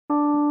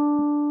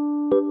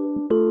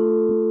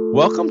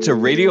Welcome to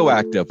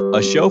Radioactive,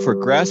 a show for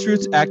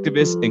grassroots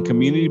activists and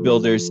community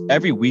builders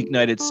every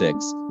weeknight at 6.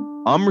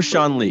 I'm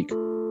Rashawn Leak.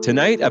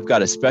 Tonight, I've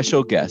got a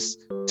special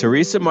guest,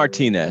 Teresa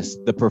Martinez,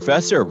 the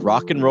professor of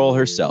rock and roll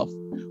herself.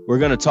 We're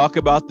going to talk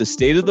about the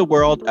state of the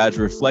world as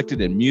reflected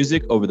in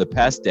music over the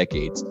past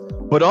decades.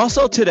 But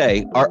also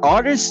today, are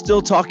artists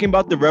still talking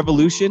about the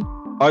revolution?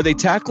 Are they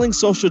tackling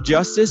social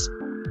justice?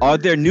 Are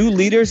there new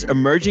leaders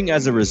emerging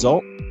as a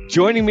result?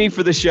 Joining me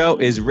for the show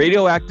is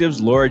Radioactive's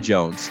Laura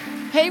Jones.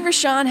 Hey,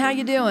 Rashawn, how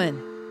you doing?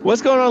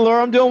 What's going on,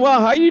 Laura? I'm doing well.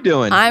 How are you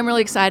doing? I'm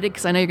really excited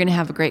because I know you're going to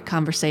have a great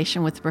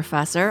conversation with the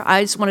professor.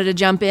 I just wanted to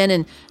jump in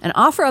and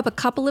offer up a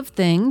couple of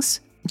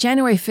things.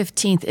 January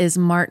 15th is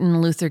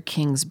Martin Luther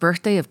King's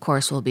birthday. Of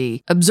course, we'll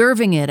be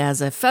observing it as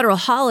a federal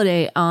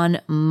holiday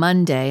on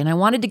Monday. And I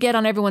wanted to get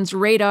on everyone's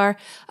radar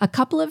a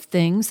couple of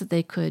things that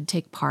they could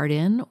take part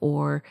in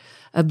or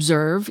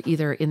observe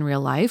either in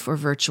real life or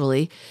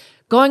virtually.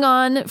 Going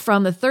on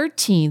from the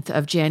 13th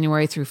of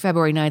January through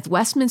February 9th,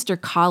 Westminster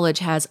College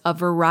has a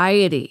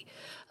variety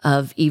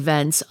of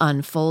events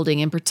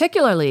unfolding, and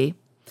particularly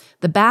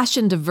the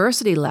Bastion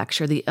Diversity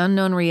Lecture, The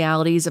Unknown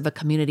Realities of a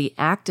Community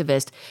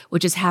Activist,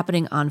 which is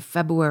happening on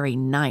February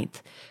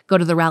 9th. Go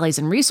to the Rallies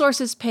and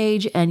Resources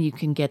page, and you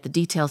can get the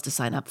details to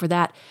sign up for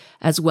that,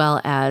 as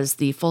well as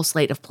the full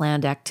slate of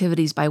planned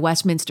activities by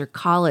Westminster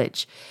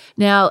College.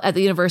 Now, at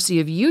the University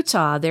of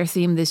Utah, their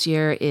theme this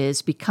year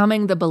is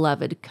Becoming the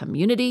Beloved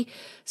Community,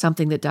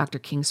 something that Dr.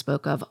 King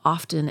spoke of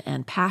often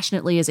and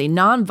passionately as a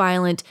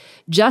nonviolent,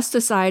 just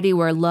society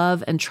where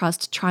love and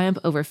trust triumph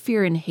over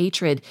fear and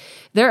hatred.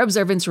 Their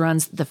observance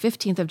runs the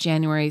 15th of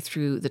January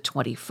through the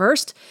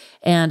 21st.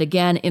 And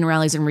again, in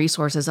Rallies and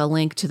Resources, a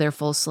link to their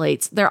full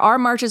slates. There are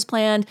marches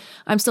planned.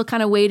 I'm still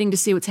kind of waiting to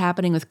see what's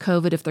happening with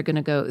COVID, if they're going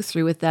to go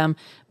through with them,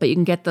 but you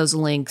can get those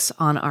links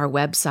on our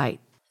website.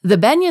 The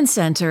Bennion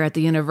Center at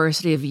the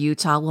University of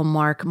Utah will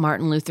mark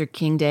Martin Luther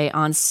King Day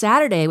on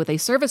Saturday with a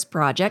service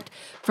project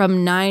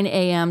from 9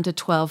 a.m. to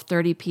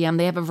 12:30 p.m.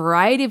 They have a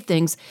variety of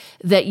things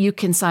that you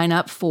can sign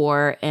up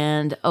for,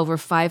 and over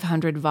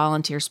 500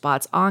 volunteer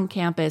spots on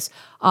campus,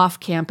 off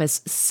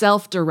campus,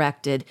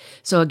 self-directed.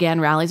 So again,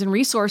 Rallies and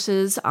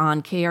Resources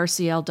on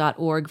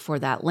krcl.org for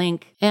that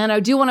link. And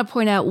I do want to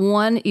point out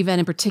one event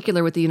in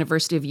particular with the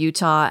University of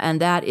Utah, and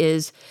that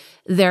is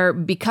they're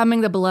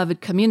Becoming the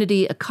Beloved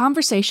Community, a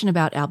conversation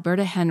about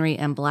Alberta Henry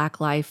and Black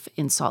life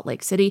in Salt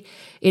Lake City.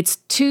 It's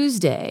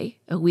Tuesday,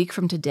 a week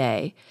from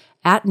today,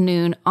 at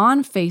noon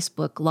on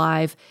Facebook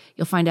Live.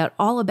 You'll find out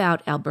all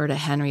about Alberta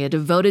Henry, a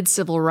devoted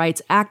civil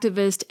rights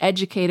activist,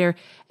 educator,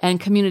 and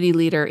community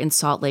leader in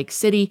Salt Lake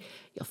City.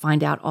 You'll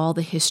find out all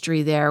the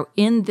history there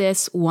in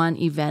this one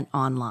event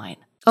online.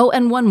 Oh,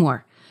 and one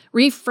more.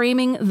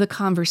 Reframing the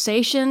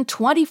Conversation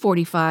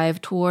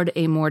 2045 toward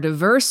a more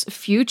diverse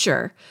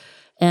future.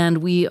 And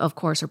we, of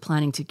course, are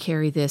planning to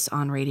carry this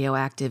on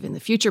Radioactive in the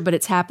future, but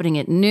it's happening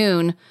at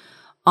noon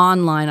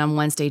online on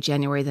Wednesday,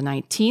 January the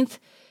 19th.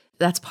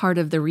 That's part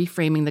of the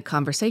Reframing the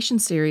Conversation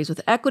series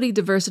with equity,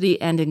 diversity,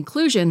 and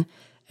inclusion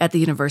at the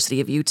University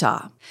of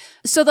Utah.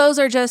 So those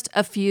are just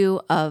a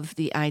few of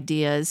the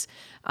ideas.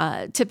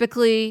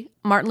 Typically,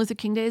 Martin Luther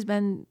King Day has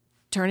been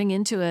turning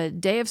into a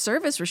day of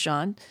service,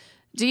 Rashawn.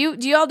 Do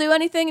you all do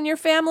anything in your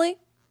family?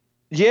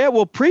 Yeah,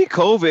 well,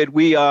 pre-COVID,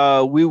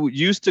 we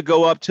used to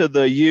go up to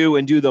the U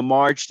and do the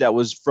march that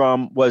was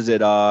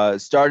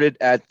started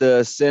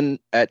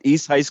at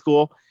East High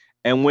School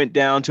and went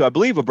down to, I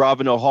believe,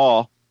 Abravanel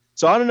Hall.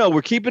 So I don't know,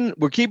 we're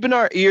keeping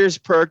our ears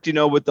perked,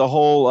 with the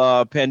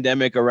whole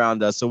pandemic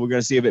around us. So we're going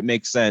to see if it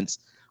makes sense.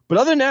 But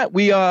other than that,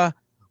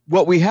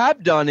 what we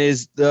have done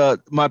is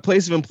my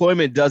place of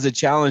employment does a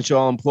challenge to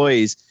all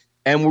employees.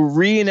 And we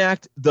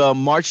reenact the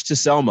March to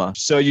Selma.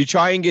 So you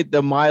try and get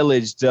the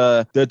mileage,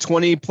 the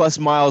 20 plus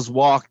miles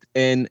walked,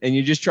 and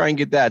you just try and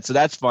get that. So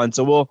that's fun.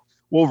 So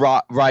we'll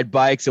ride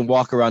bikes and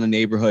walk around the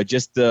neighborhood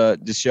just to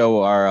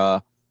show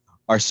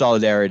our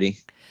solidarity.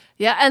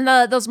 Yeah,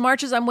 and those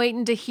marches, I'm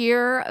waiting to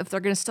hear if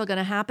they're still going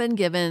to happen,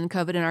 given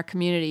COVID in our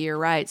community. You're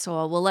right.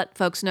 So we'll let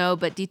folks know,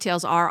 but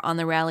details are on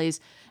the Rallies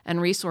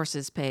and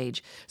Resources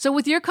page. So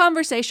with your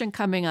conversation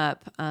coming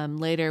up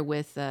later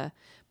with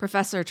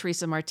Professor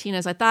Teresa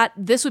Martinez, I thought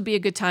this would be a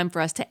good time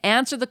for us to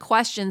answer the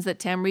questions that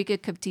Tamrika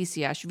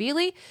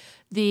Kaptisiashvili,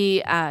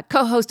 the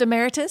co-host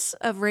emeritus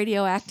of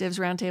Radioactive's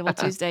Roundtable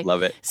Tuesday,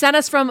 love it, sent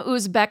us from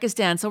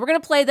Uzbekistan. So we're going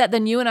to play that,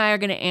 then you and I are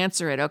going to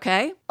answer it,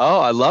 okay?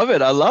 Oh, I love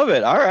it.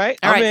 All right,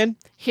 I'm in.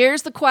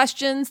 Here's the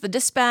questions, the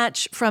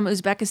dispatch from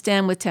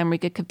Uzbekistan with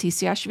Tamrika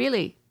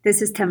Kaptisiashvili.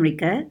 This is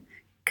Tamrika,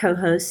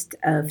 co-host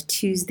of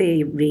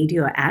Tuesday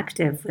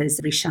Radioactive with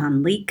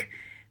Rashawn Leak,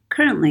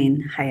 currently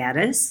in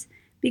hiatus,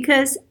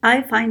 because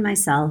I find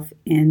myself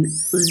in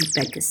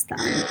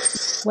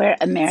Uzbekistan, where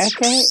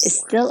America is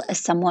still a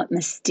somewhat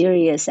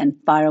mysterious and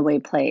faraway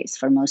place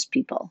for most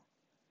people.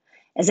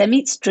 As I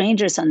meet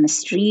strangers on the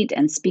street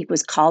and speak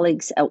with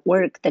colleagues at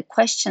work, the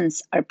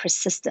questions are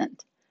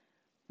persistent.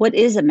 What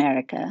is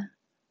America?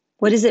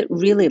 What is it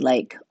really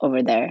like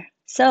over there?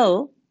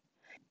 So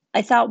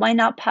I thought, why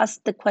not pass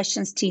the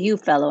questions to you,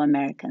 fellow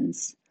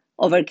Americans?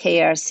 over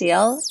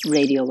KRCL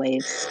radio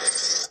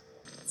waves.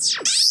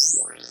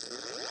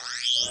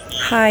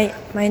 Hi,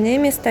 my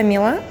name is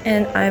Tamila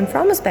and I'm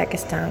from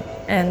Uzbekistan.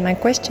 And my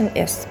question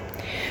is,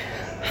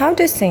 how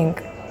do you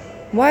think,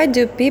 why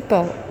do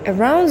people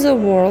around the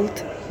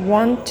world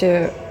want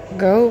to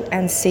go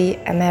and see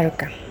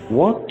America?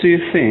 What do you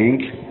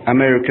think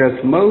America's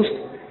most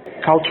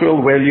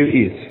cultural value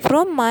is?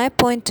 From my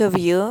point of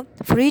view,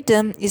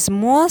 freedom is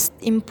most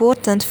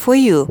important for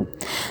you.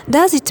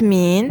 Does it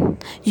mean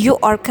you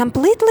are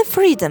completely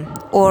freedom,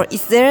 or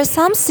is there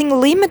something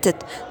limited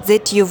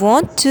that you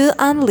want to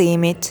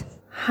unlimit?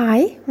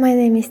 Hi, my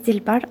name is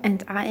Dilbar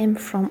and I am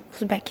from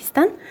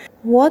Uzbekistan.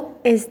 What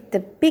is the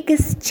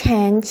biggest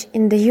change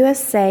in the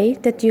USA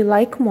that you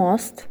like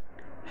most?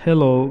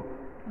 Hello,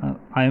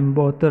 I'm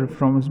Botar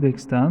from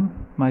Uzbekistan.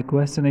 My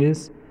question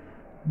is,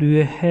 do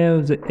you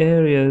have the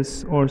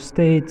areas or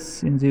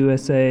states in the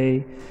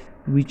USA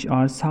which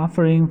are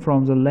suffering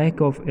from the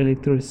lack of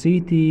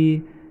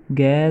electricity,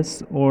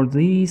 gas, or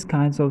these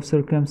kinds of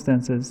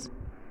circumstances?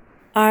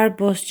 Are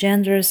both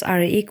genders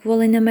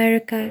equal in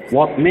America?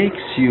 What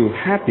makes you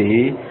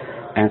happy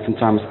and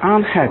sometimes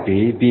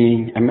unhappy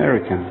being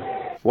American?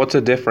 What's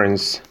the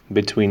difference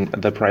between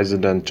the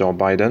President Joe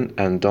Biden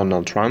and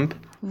Donald Trump?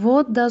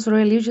 What does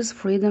religious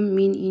freedom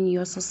mean in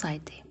your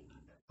society?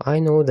 I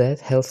know that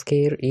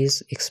healthcare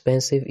is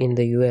expensive in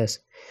the US.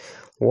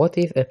 What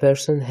if a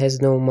person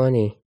has no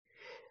money?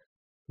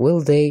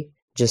 Will they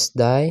just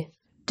die?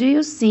 Do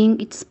you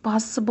think it's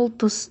possible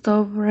to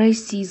stop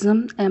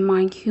racism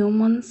among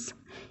humans?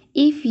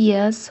 If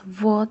yes,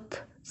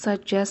 what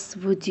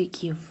suggestions would you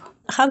give?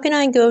 How can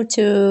I go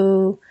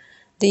to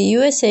the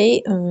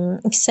USA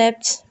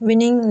except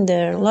winning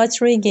the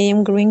lottery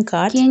game green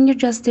card? Can you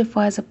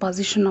justify the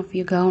position of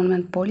your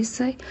government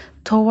policy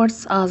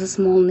towards other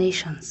small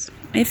nations?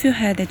 If you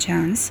had a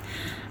chance,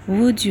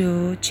 would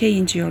you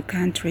change your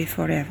country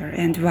forever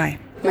and why?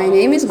 My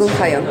name is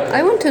Gulfayo.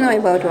 I want to know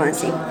about one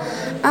thing.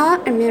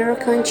 Are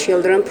American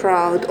children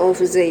proud of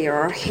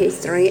their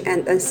history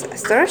and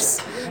ancestors?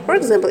 For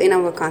example, in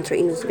our country,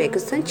 in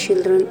Uzbekistan,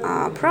 children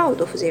are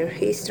proud of their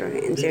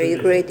history and their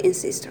great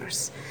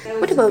ancestors.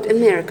 What about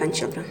American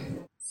children?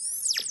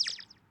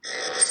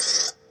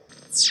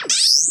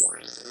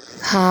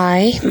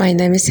 Hi, my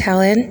name is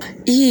Helen.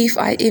 If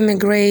I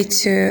immigrate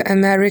to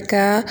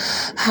America,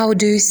 how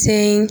do you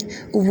think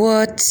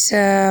what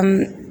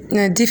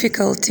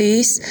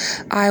difficulties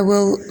I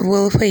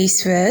will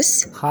face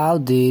with? How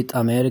did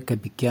America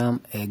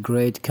become a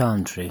great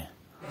country?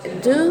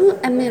 Do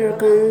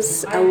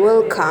Americans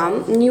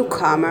welcome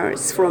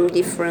newcomers from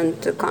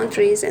different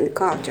countries and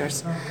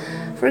cultures?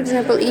 For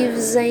example,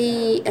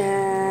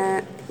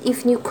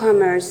 if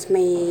newcomers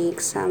make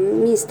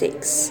some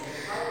mistakes,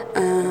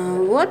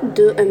 what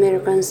do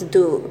Americans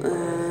do?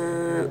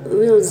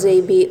 Will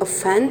they be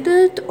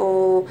offended,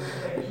 or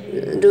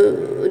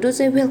do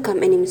they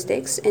welcome any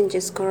mistakes and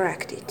just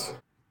correct it?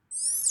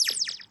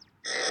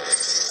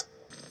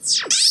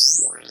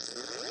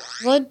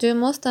 What do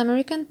most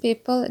American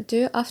people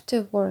do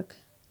after work?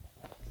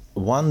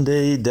 One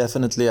day,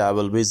 definitely, I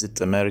will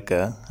visit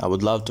America. I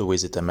would love to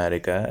visit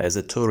America as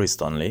a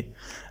tourist only,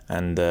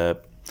 and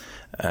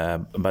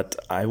but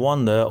I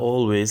wonder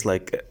always,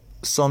 like,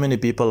 so many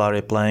people are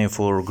applying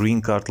for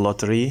green card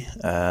lottery,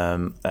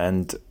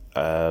 and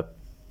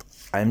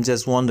I'm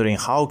just wondering,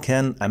 how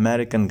can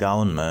American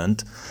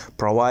government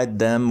provide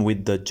them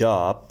with the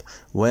job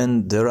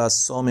when there are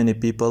so many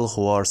people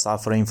who are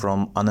suffering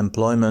from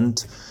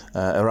unemployment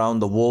around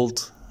the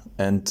world,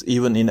 and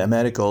even in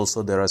America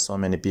also there are so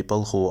many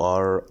people who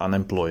are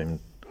unemployed.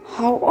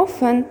 How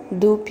often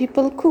do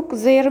people cook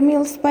their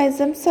meals by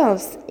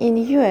themselves in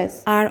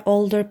US? Are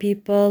older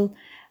people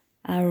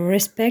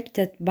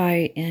respected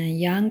by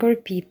younger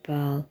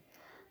people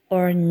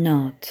or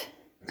not?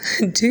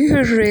 Do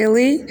you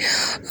really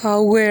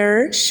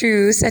wear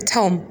shoes at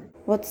home?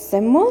 What's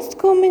the most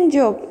common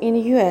job in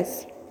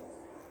US?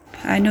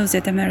 I know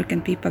that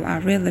American people are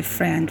really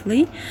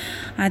friendly.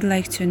 I'd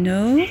like to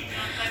know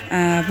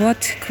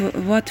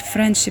what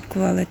friendship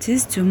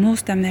qualities do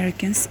most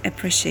Americans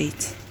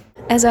appreciate?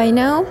 As I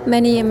know,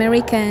 many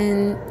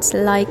Americans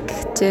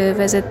like to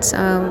visit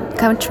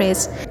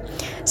countries.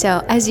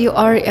 So, as you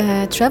are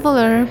a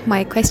traveler,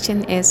 my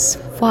question is,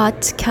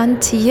 what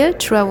can't you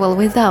travel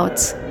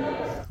without?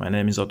 My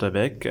name is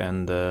Otabek,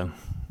 and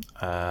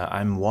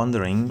I'm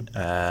wondering,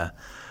 I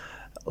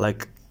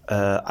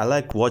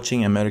like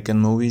watching American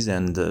movies,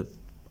 and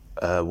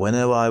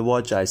whenever I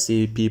watch, I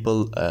see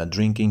people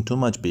drinking too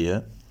much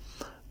beer.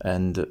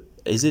 And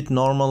is it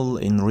normal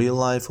in real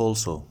life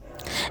also?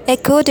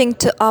 According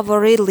to our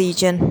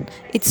religion,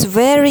 it's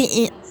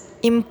very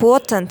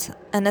important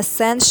and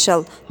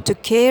essential to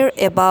care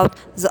about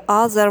the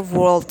other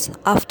world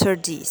after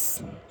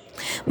this.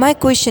 My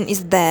question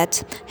is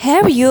that,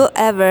 have you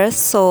ever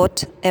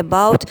thought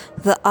about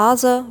the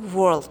other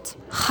world?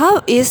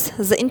 How is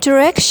the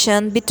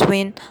interaction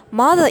between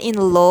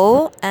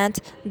mother-in-law and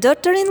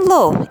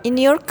daughter-in-law in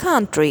your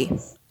country?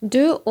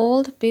 Do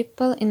old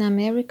people in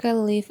America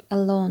live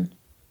alone?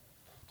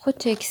 who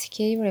takes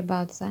care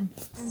about them.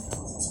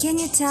 Can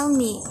you tell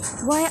me,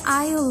 why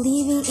are you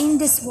living in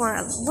this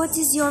world? What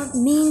is your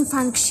main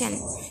function?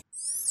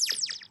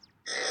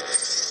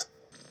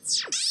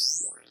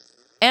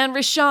 And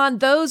Rashawn,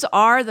 those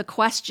are the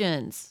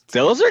questions.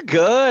 Those are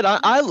good.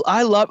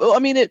 I love. I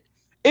mean,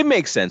 it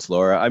makes sense,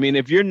 Laura. I mean,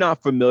 if you're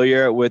not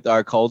familiar with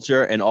our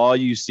culture and all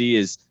you see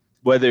is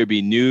whether it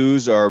be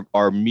news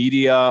or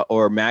media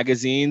or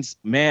magazines,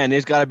 man,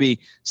 there's got to be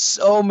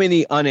so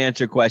many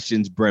unanswered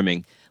questions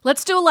brimming.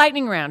 Let's do a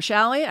lightning round,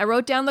 shall we? I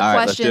wrote down the All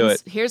right, questions.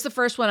 let's do it. Here's the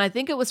first one. I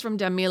think it was from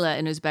Damila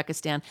in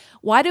Uzbekistan.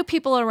 Why do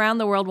people around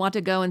the world want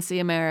to go and see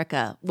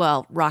America?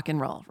 Well, rock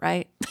and roll,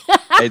 right?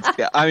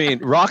 I mean,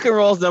 rock and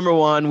roll is number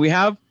one. We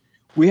have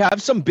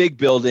some big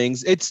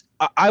buildings.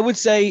 I would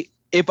say,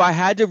 if I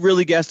had to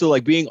really guess, though,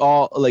 like being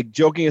all like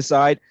joking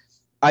aside,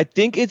 I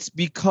think it's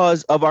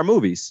because of our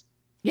movies.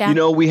 Yeah. You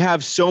know, we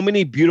have so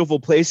many beautiful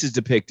places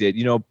depicted.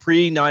 You know,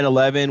 pre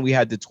 9/11, we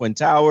had the Twin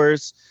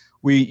Towers.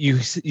 You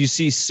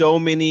see so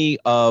many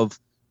of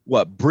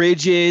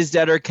bridges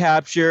that are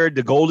captured,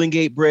 the Golden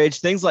Gate Bridge,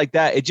 things like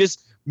that. It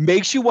just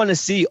makes you want to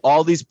see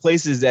all these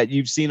places that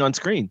you've seen on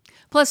screen.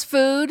 Plus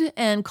food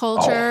and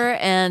culture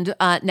and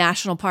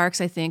national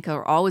parks, I think,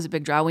 are always a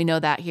big draw. We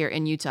know that here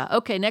in Utah.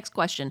 Okay, next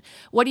question.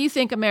 What do you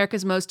think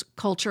America's most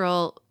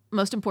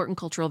important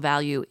cultural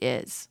value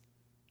is?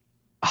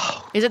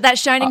 Is it that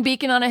shining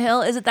beacon on a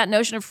hill? Is it that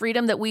notion of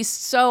freedom that we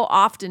so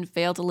often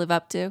fail to live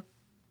up to?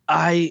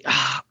 I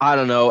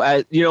don't know.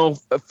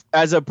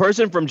 As a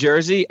person from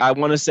Jersey, I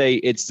want to say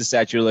it's the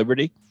Statue of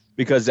Liberty,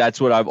 because that's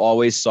what I've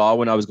always saw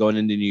when I was going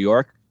into New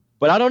York.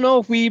 But I don't know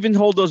if we even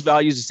hold those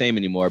values the same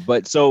anymore.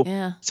 But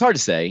It's hard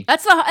to say. I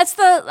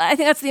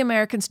think that's the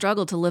American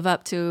struggle, to live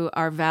up to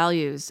our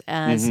values.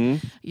 As you're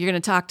going to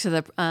talk to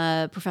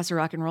the Professor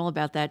Rock and Roll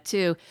about that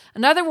too.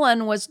 Another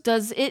one was,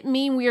 does it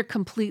mean we are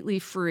completely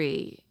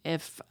free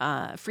if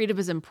freedom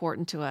is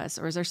important to us,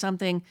 or is there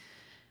something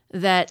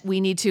that we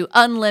need to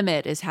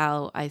unlimit, is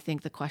how I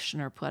think the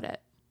questioner put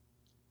it.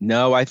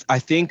 No, I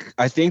think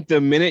the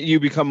minute you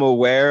become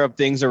aware of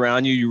things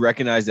around you, you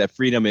recognize that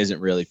freedom isn't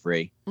really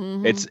free.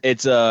 Mm-hmm.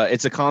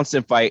 It's a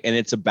constant fight, and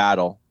it's a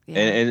battle,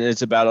 and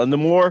it's a battle. And the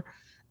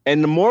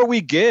more we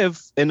give,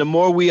 and the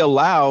more we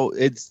allow,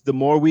 it's the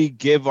more we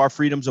give our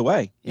freedoms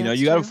away. Yeah,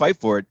 you got to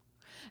fight for it.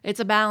 It's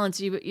a balance,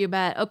 you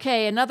bet.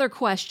 Okay, another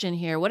question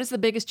here. What is the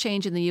biggest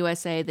change in the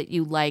USA that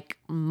you like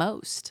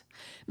most?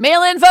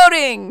 Mail-in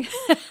voting.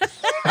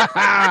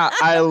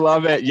 I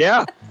love it.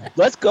 Yeah,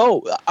 let's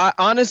go.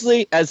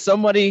 Honestly, as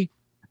somebody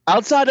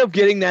outside of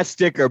getting that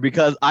sticker,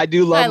 because I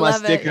do love my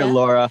sticker,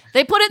 Laura.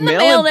 They put it in the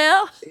mail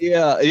now.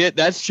 Yeah,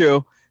 that's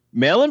true.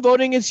 Mail-in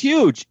voting is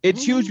huge.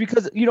 It's huge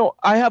because,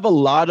 I have a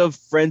lot of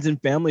friends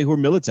and family who are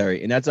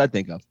military, and that's what I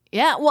think of.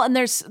 Yeah, well, and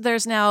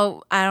there's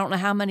now, I don't know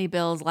how many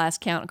bills,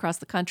 last count across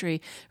the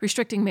country,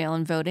 restricting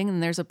mail-in voting,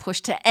 and there's a push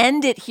to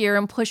end it here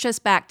and push us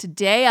back to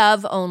day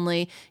of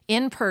only,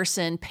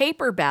 in-person,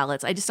 paper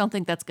ballots. I just don't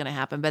think that's going to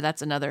happen, but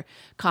that's another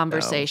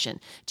conversation.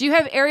 No. Do you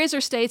have areas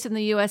or states in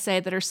the USA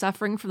that are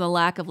suffering from the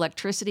lack of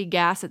electricity,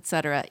 gas,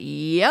 etc.?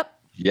 Yep.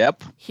 Here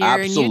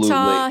absolutely. In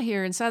Utah,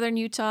 here in southern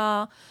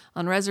Utah,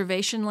 on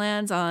reservation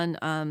lands,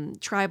 on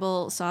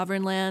tribal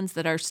sovereign lands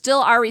that are still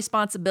our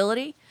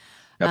responsibility.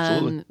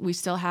 Absolutely. We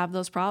still have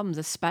those problems,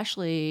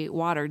 especially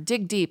water.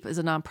 Dig Deep is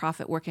a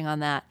nonprofit working on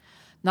that,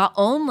 not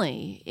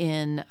only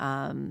in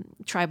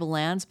tribal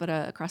lands, but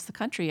across the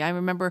country. I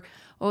remember,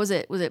 what was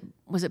it?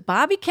 Was it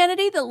Bobby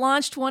Kennedy that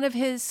launched one of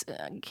his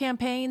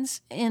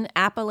campaigns in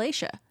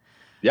Appalachia?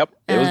 Yep,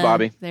 it was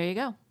Bobby. There you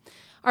go.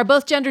 Are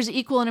both genders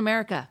equal in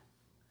America?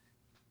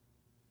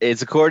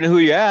 It's according to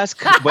who you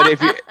ask,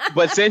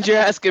 but since you're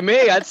asking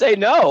me, I'd say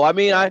no. I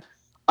mean, I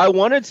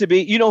want it to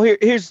be.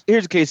 Here's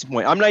a case in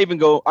point. I'm not even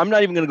going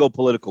to go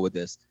political with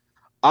this.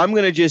 I'm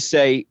going to just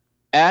say,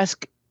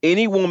 ask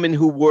any woman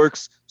who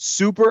works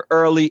super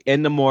early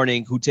in the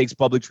morning who takes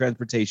public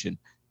transportation.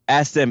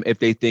 Ask them if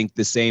they think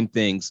the same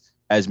things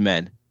as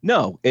men.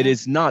 No, it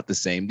is not the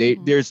same.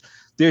 There's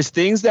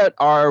things that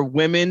our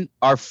women,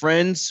 our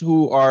friends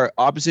who are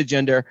opposite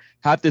gender,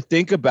 have to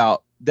think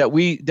about that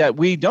we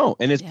don't,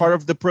 and it's part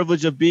of the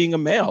privilege of being a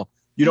male.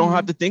 You don't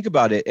have to think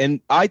about it,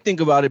 and I think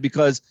about it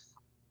because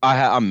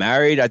I'm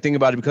married. I think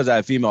about it because I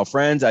have female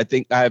friends. I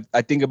think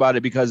about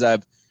it because I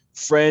have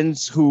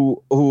friends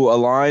who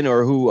align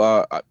or who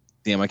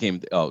damn, I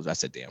can't. Oh, I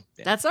said damn.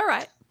 That's all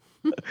right.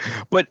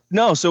 But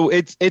no, so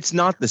it's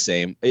not the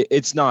same.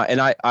 It's not,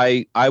 and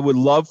I would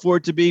love for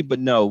it to be, but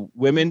no,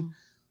 women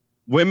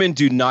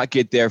do not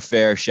get their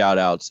fair shout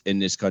outs in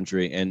this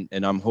country. And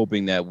I'm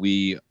hoping that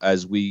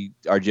as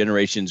our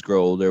generations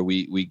grow older,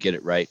 we get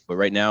it right. But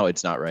right now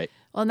it's not right.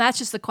 Well, and that's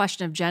just the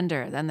question of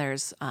gender. Then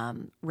there's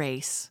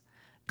race,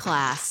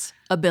 class,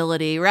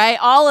 ability, right?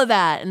 All of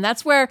that. And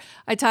that's where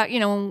I talk,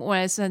 when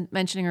I was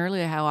mentioning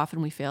earlier how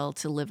often we fail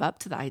to live up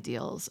to the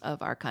ideals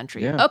of our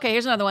country. Yeah. Okay,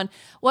 here's another one.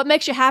 What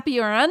makes you happy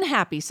or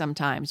unhappy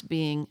sometimes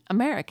being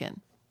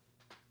American?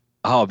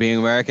 Oh, being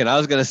American. I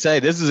was going to say,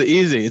 this is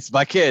easy. It's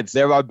my kids.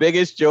 They're my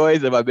biggest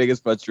joys and my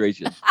biggest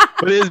frustrations.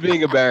 But it is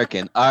being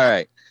American. All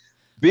right.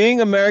 being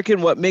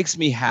American, what makes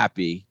me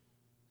happy,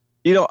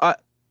 you know,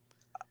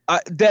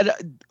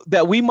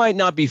 that we might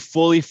not be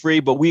fully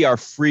free, but we are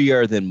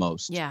freer than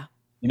most. Yeah.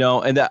 You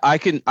know, and that I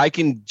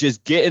can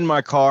just get in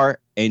my car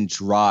and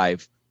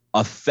drive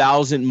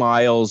 1,000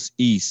 miles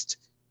east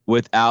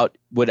without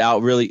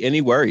really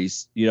any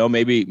worries. You know,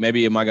 maybe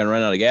am I going to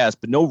run out of gas,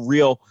 but no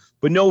real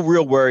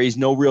worries,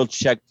 no real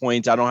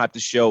checkpoints. I don't have to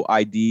show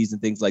IDs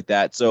and things like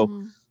that.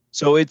 So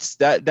so it's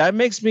that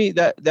makes me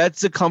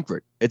that's a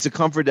comfort. It's a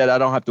comfort that I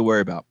don't have to worry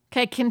about.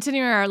 Okay,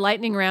 continuing our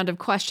lightning round of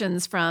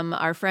questions from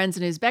our friends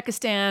in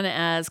Uzbekistan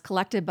as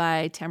collected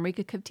by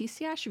Tamrika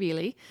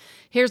Kavtisiashvili.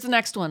 Here's the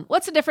next one.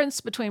 What's the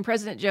difference between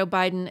President Joe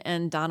Biden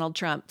and Donald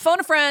Trump? Phone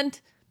a friend.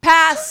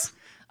 Pass.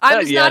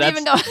 I'm not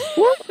even going.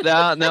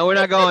 No, we're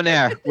not going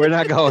there. We're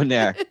not going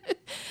there.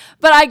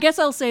 But I guess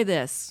I'll say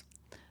this.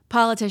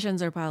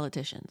 Politicians are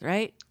politicians,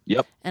 right?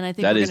 Yep. And I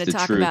think we're going to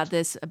talk about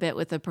this a bit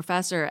with the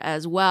professor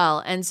as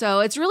well. And so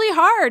it's really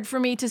hard for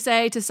me to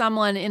say to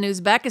someone in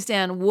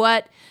Uzbekistan,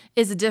 what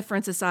is the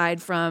difference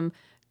aside from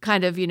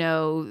kind of, you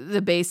know,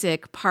 the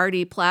basic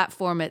party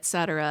platform, et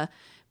cetera,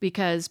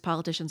 because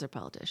politicians are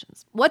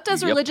politicians. What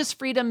does religious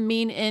freedom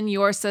mean in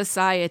your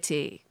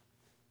society?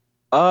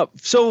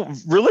 So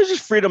religious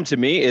freedom to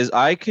me is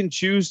I can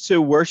choose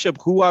to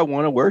worship who I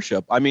want to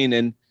worship. I mean,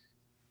 and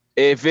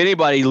if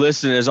anybody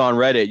listening is on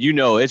Reddit, you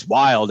know, it's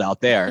wild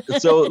out there.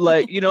 So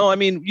like, you know, I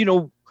mean, you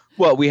know,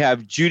 what we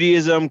have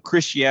Judaism,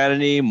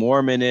 Christianity,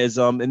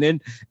 Mormonism, and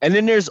then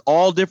there's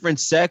all different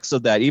sects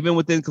of that, even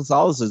within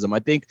Catholicism. I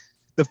think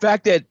the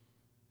fact that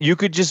you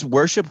could just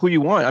worship who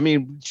you want. I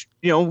mean,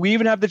 you know, we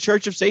even have the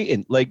Church of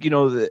Satan, like, you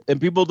know,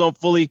 and people don't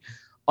fully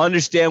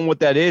understand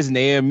what that is. And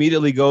they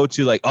immediately go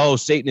to like, oh,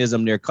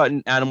 Satanism, they're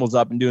cutting animals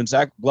up and doing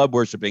blood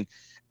worshiping.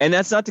 And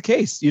that's not the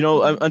case. You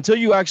know, until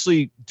you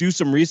actually do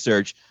some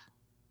research,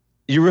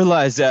 you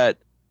realize that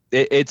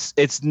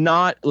it's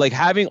not like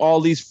having all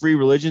these free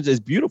religions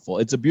is beautiful.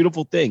 It's a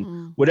beautiful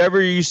thing.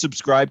 Whatever you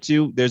subscribe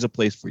to, there's a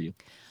place for you.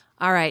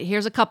 All right,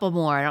 here's a couple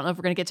more. I don't know if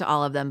we're going to get to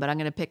all of them, but I'm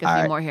going to pick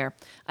a few more here.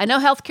 I know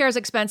healthcare is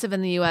expensive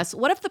in the U.S.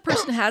 What if the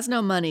person has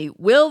no money?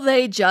 Will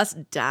they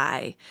just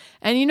die?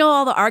 And you know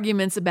all the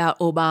arguments about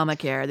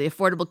Obamacare, the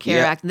Affordable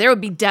Care Act, and there would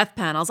be death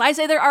panels. I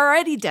say there are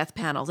already death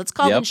panels. It's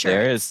called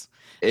insurance.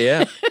 There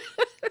is. Yeah.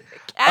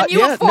 Can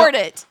you afford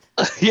it?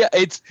 Yeah,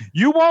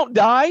 you won't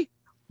die,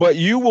 but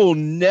you will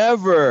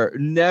never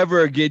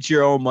get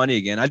your own money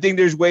again. I think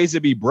there's ways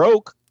to be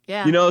broke.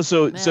 Yeah. You know,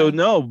 so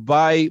no,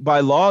 by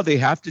law, they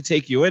have to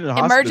take you in a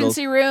hospital.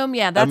 Emergency room.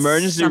 Yeah, that's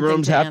emergency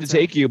rooms have to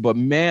take you. But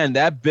man,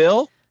 that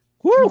bill,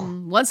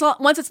 whew. Once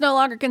it's no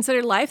longer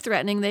considered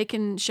life-threatening, they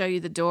can show you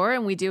the door.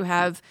 And we do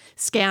have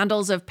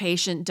scandals of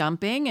patient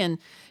dumping and,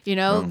 you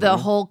know, the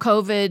whole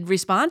COVID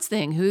response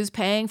thing. Who's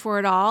paying for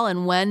it all?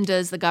 And when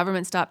does the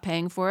government stop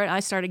paying for it?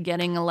 I started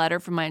getting a letter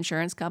from my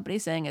insurance company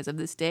saying, as of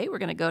this date, we're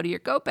going to go to your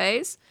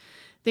copays,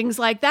 things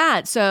like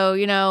that. So,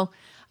 you know,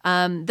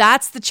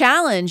 that's the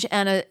challenge.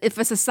 And if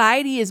a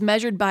society is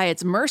measured by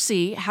its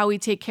mercy, how we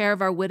take care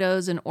of our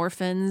widows and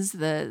orphans,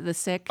 the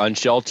sick,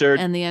 unsheltered,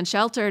 and the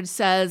unsheltered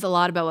says a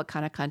lot about what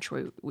kind of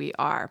country we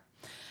are.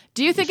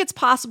 Do you think it's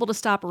possible to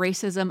stop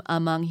racism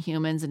among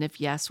humans? And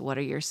if yes, what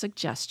are your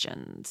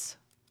suggestions?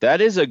 That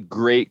is a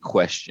great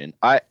question.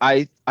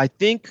 I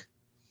think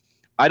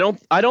I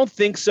don't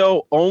think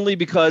so, only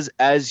because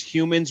as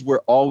humans, we're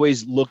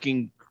always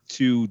looking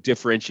to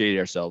differentiate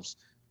ourselves.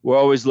 We're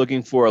always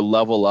looking for a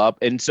level up.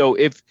 And so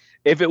if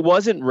it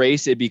wasn't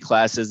race, it'd be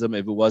classism.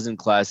 If it wasn't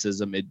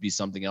classism, it'd be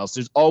something else.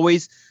 There's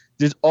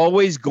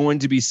always going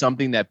to be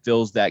something that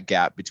fills that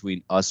gap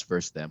between us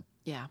versus them.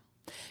 Yeah.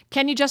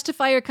 Can you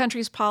justify your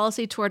country's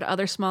policy toward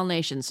other small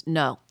nations?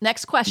 No.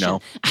 Next question.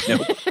 No.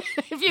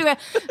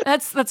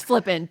 That's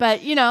flippant.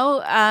 But, you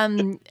know,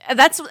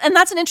 that's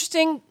an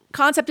interesting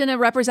concept in a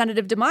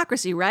representative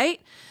democracy, right?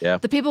 Yeah.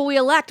 The people we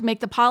elect make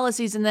the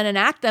policies and then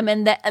enact them,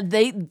 and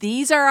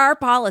these are our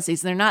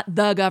policies. They're not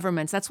the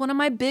government's. That's one of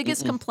my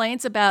biggest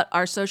complaints about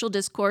our social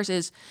discourse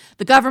is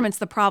the government's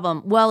the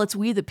problem. Well, it's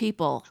we the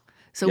people.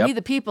 So we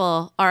the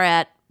people are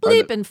at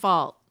bleeping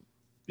fault.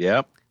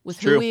 Yeah. With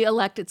who we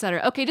elect, et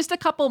cetera. Okay, just a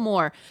couple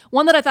more.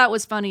 One that I thought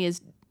was funny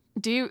is,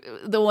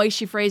 the way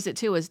she phrased it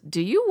too is,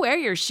 do you wear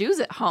your shoes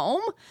at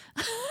home?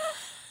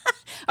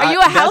 Are you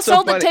a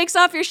household that takes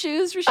off your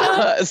shoes,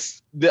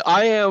 Rashawn?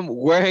 I am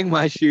wearing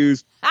my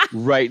shoes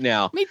right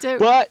now. Me too.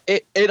 But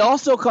it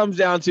also comes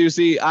down to,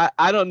 see,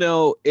 I don't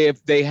know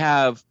if they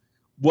have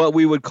what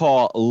we would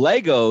call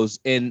Legos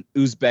in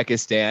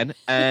Uzbekistan,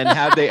 and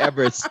have they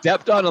ever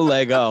stepped on a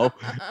Lego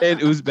in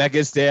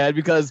Uzbekistan,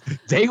 because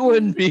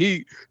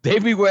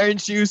they'd be wearing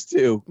shoes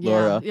too,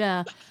 Laura.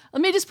 Yeah.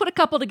 Let me just put a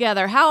couple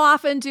together. How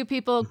often do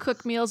people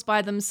cook meals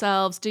by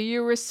themselves? Do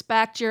you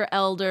respect your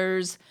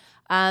elders?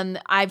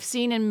 I've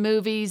seen in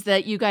movies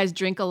that you guys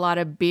drink a lot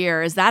of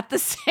beer. Is that the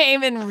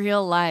same in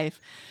real life?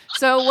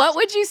 So what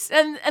would you,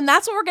 and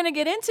that's what we're going to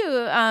get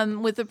into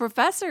with the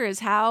professor,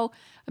 is how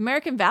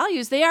American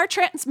values, they are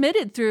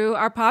transmitted through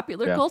our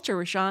popular culture,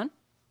 Rashawn.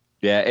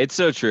 Yeah, it's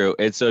so true.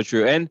 It's so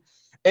true.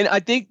 And I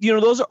think,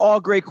 those are all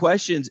great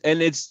questions.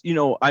 And it's, if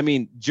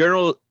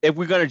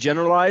we're going to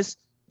generalize,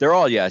 they're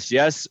all yes.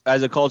 Yes,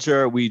 as a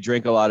culture, we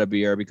drink a lot of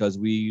beer because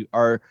we're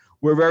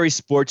very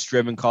sports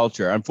driven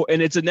culture.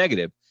 And it's a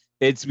negative.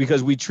 It's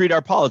because we treat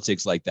our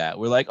politics like that.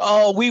 We're like,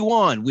 oh, we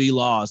won, we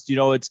lost,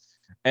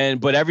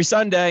 but every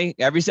Sunday,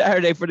 every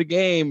Saturday for the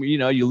game,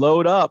 you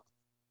load up.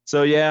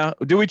 So yeah,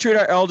 do we treat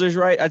our elders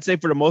right? I'd say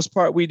for the most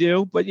part we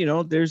do, but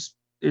there's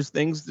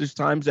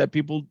times that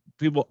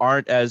people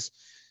aren't as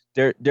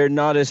they're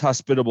not as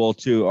hospitable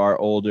to our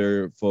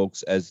older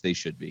folks as they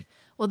should be.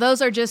 Well, those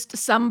are just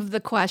some of the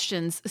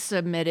questions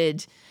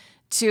submitted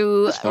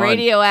to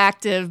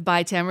Radioactive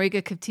by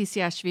Tamrika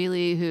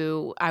Kavtisiashvili,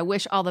 who I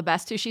wish all the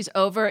best to. She's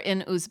over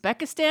in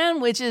Uzbekistan,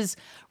 which is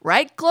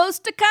right close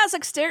to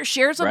Kazakhstan,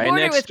 shares a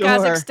border with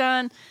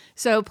Kazakhstan.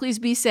 So please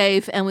be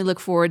safe, and we look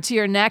forward to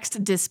your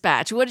next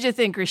dispatch. What did you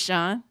think,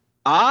 Rashawn?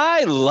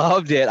 I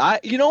loved it.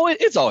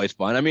 It's always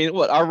fun. I mean,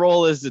 our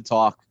role is to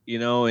talk,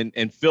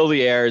 and fill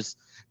the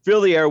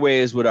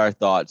airways with our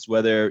thoughts,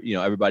 whether,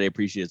 everybody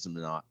appreciates them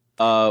or not.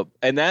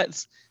 And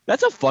that's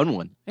a fun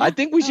one. Yeah, I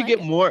think we should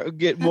get more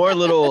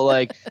little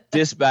like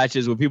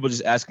dispatches with people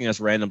just asking us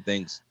random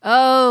things.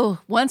 Oh,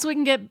 once we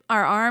can get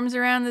our arms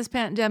around this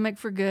pandemic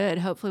for good,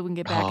 hopefully we can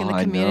get back in the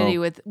community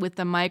with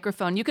the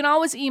microphone. You can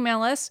always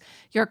email us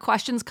your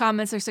questions,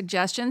 comments, or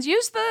suggestions.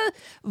 Use the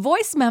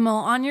voice memo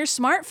on your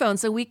smartphone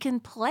so we can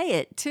play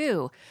it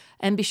too.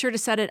 And be sure to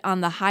set it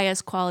on the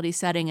highest quality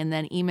setting and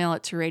then email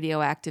it to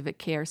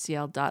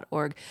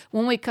radioactive@krcl.org.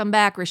 When we come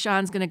back,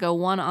 Rashawn's going to go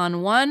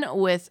one-on-one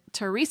with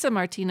Teresa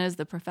Martinez,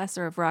 the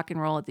professor of rock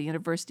and roll at the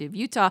University of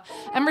Utah.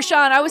 And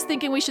Rashawn, I was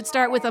thinking we should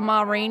start with a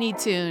Ma Rainey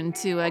tune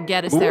to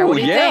get us there. What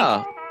do you think?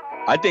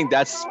 I think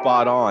that's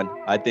spot on.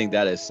 I think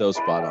that is so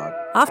spot on.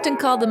 Often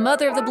called the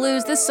mother of the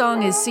blues, this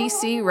song is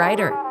CC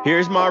Ryder.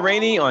 Here's Ma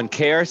Rainey on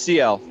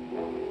KRCL.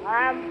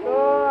 I'm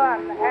so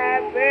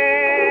unhappy.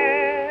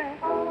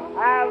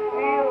 I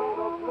feel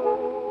so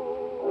blue.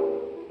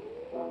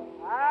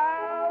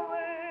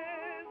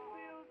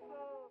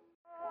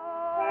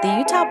 The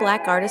Utah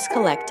Black Artists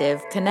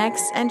Collective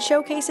connects and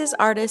showcases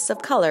artists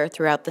of color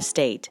throughout the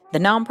state. The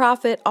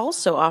nonprofit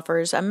also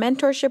offers a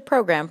mentorship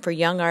program for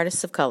young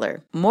artists of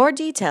color. More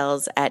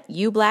details at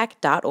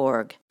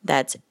ublack.org.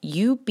 That's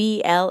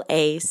ublac.org.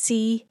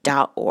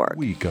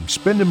 I'm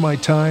spending my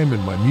time in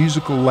my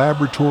musical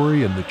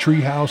laboratory in the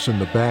treehouse in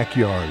the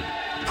backyard,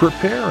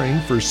 preparing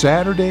for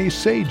Saturday's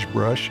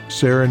Sagebrush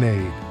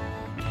Serenade.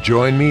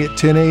 Join me at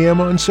 10 a.m.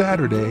 on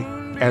Saturday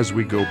as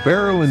we go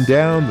barreling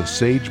down the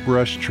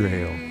Sagebrush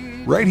Trail,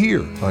 right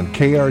here on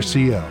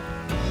KRCL.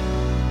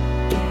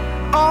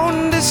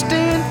 On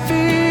distant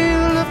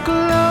field of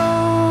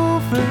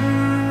clover.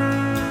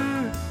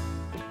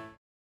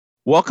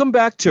 Welcome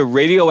back to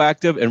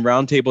Radioactive and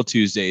Roundtable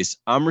Tuesdays.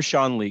 I'm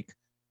Rashawn Leak.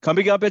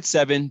 Coming up at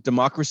 7,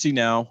 Democracy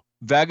Now!,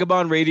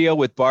 Vagabond Radio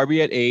with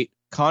Barbie at 8,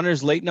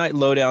 Connor's Late Night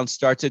Lowdown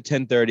starts at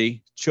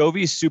 10:30,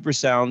 Chovy's Super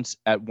Sounds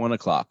at 1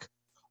 o'clock.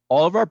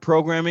 All of our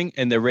programming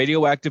and the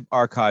Radioactive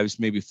archives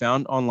may be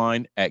found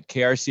online at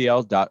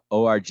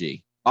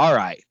krcl.org. All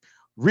right.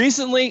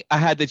 Recently, I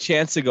had the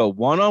chance to go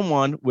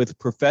one-on-one with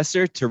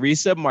Professor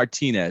Teresa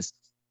Martinez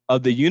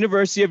of the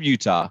University of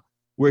Utah,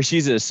 where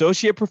she's an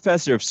associate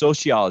professor of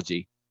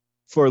sociology.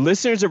 For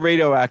listeners of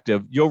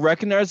Radioactive, you'll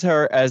recognize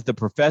her as the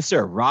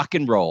professor of rock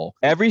and roll.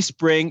 Every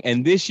spring,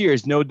 and this year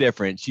is no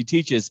different, she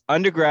teaches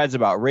undergrads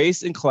about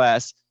race and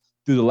class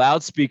through the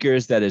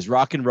loudspeakers that is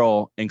rock and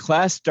roll, and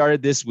class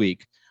started this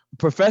week.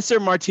 Professor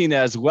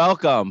Martinez,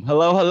 welcome.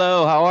 Hello,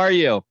 hello. How are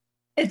you?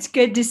 It's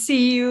good to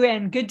see you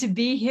and good to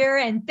be here.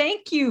 And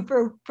thank you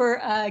for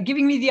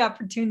giving me the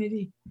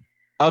opportunity.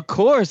 Of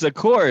course, of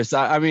course.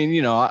 I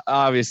mean,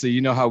 obviously,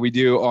 you know how we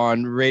do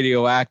on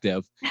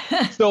Radioactive.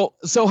 So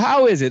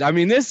how is it? I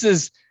mean,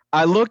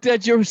 I looked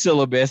at your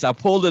syllabus, I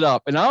pulled it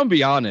up, and I'll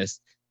be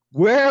honest.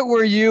 Where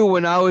were you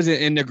when I was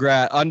in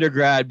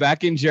undergrad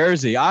back in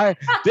Jersey?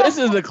 This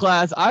is the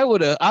class I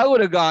would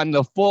have gone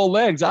the full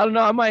legs. I don't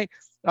know.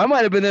 I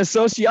might have been a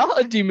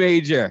sociology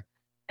major.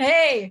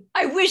 Hey,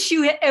 I wish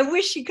you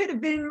could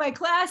have been in my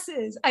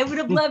classes. I would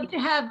have loved to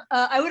have.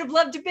 I would have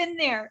loved to have been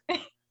there.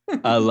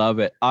 I love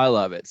it.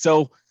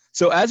 So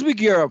as we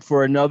gear up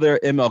for another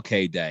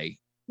MLK Day,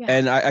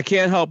 and I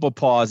can't help but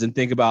pause and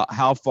think about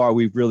how far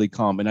we've really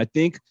come. And I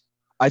think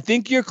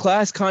your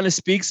class kind of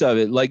speaks of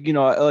it. Like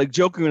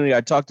jokingly,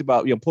 I talked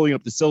about pulling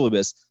up the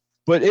syllabus,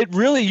 but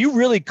you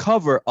really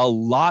cover a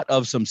lot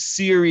of some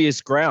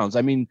serious grounds.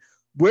 I mean,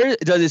 where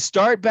does it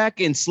start back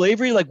in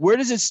slavery? Like, where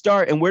does it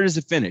start and where does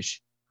it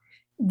finish?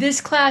 This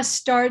class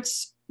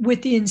starts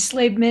with the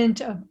enslavement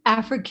of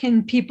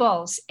African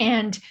peoples,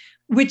 and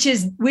which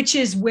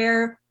is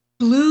where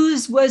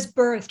blues was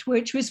birthed,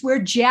 which was where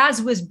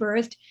jazz was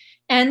birthed.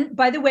 And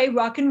by the way,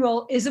 rock and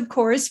roll is, of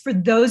course, for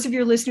those of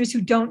your listeners who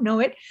don't know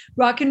it,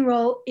 rock and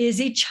roll is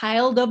a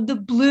child of the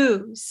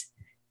blues.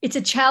 It's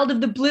a child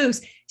of the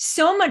blues.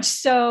 So much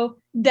so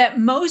that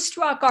most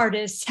rock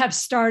artists have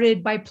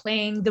started by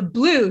playing the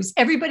blues.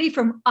 Everybody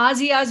from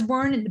Ozzy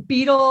Osbourne and the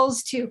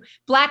Beatles to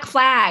Black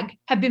Flag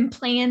have been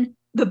playing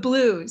the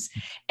blues.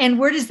 And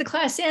where does the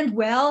class end?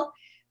 Well,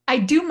 I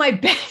do my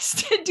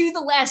best to do the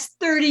last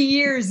 30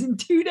 years in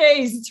 2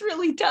 days. It's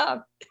really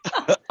tough.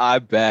 I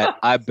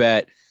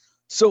bet.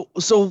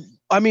 So,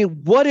 I mean,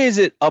 what is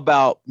it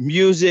about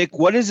music?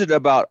 What is it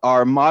about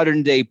our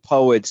modern day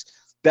poets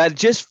that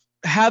just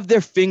have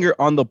their finger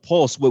on the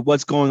pulse with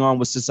what's going on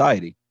with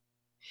society?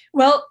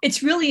 Well,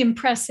 it's really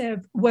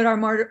impressive what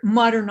our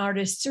modern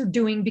artists are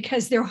doing,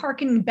 because they're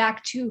hearkening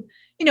back to,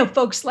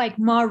 folks like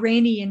Ma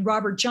Rainey and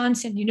Robert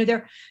Johnson.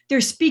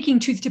 They're speaking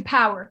truth to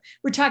power.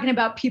 We're talking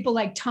about people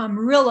like Tom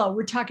Morello.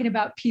 We're talking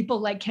about people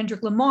like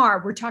Kendrick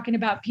Lamar. We're talking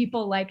about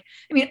people like,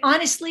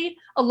 honestly,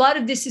 a lot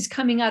of this is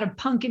coming out of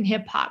punk and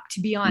hip hop,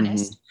 to be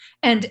honest,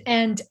 and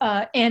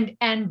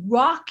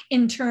rock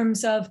in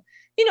terms of,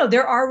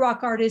 there are rock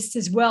artists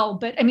as well,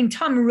 but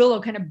Tom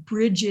Morello kind of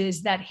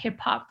bridges that hip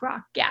hop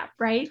rock gap,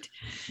 right?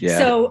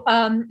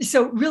 Yeah.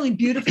 So really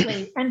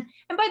beautifully. And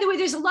by the way,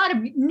 there's a lot of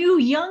new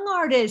young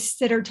artists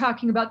that are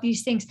talking about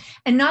these things.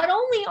 And not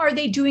only are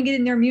they doing it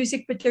in their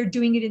music, but they're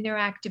doing it in their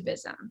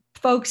activism.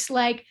 Folks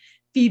like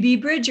Phoebe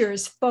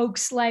Bridgers,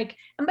 folks like,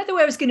 and by the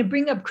way, I was going to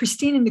bring up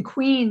Christine and the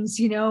Queens,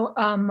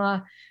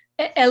 Eloise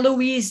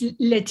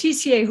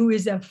Letizier, who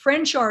is a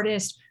French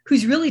artist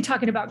who's really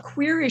talking about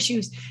queer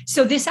issues.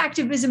 So this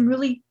activism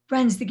really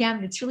runs the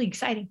gamut. It's really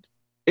exciting.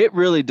 It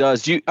really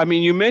does. You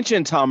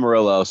mentioned Tom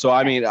Morello. So,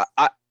 I'm going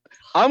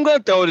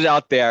to throw it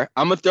out there.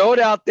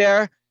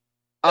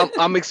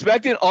 I'm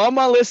expecting all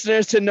my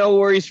listeners to know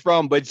where he's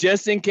from, but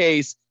just in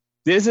case,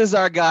 this is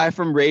our guy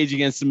from Rage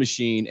Against the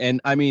Machine.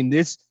 And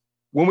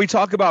when we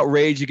talk about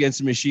Rage Against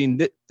the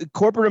Machine,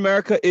 corporate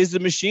America is the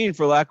machine,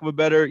 for lack of a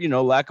better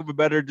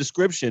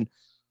description.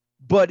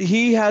 But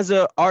he has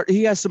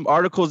some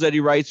articles that he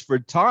writes for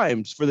the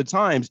Times,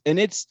 and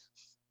it's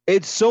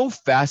so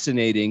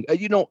fascinating.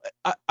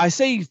 I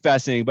say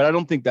fascinating, but I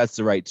don't think that's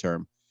the right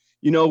term.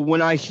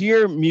 When I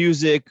hear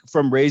music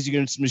from Rage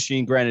Against the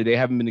Machine, granted, they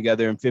haven't been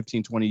together in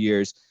 15, 20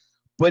 years,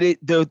 but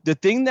the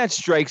thing that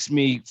strikes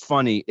me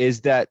funny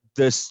is that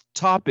the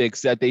topics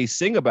that they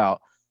sing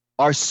about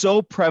are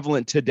so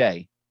prevalent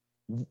today.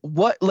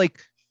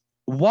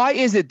 Why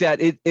is it that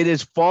it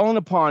has fallen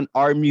upon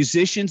our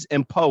musicians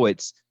and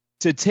poets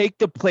to take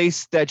the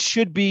place that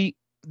should be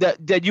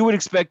that you would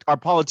expect our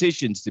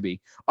politicians to be?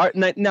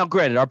 Now,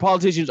 granted, our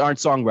politicians aren't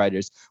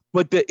songwriters,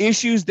 but the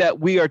issues that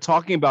we are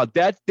talking about,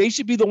 that they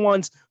should be the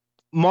ones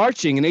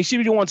marching, and they should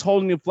be the ones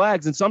holding the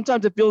flags. And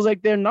sometimes it feels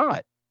like they're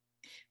not.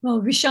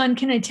 Well, Rashawn,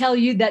 can I tell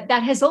you that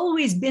has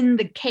always been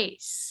the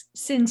case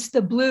since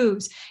the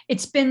blues?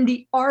 It's been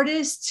the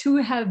artists who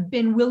have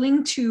been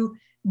willing to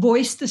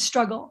voice the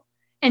struggle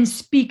and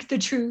speak the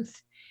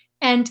truth.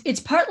 And it's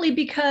partly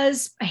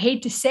because, I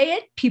hate to say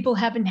it, people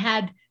haven't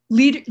had,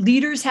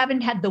 leaders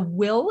haven't had the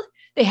will,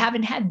 they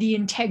haven't had the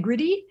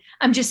integrity.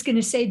 I'm just going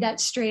to say that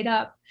straight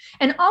up.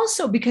 And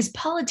also because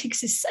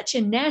politics is such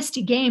a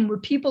nasty game where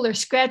people are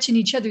scratching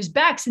each other's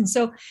backs. And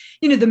so,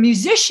 the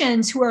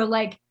musicians who are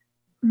like,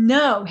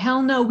 no,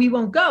 hell no, we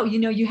won't go.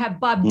 You have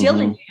Bob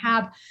Dylan,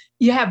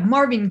 you have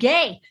Marvin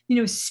Gaye,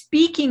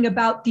 speaking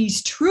about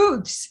these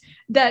truths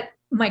that,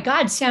 my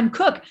God, Sam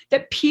Cooke,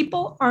 that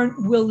people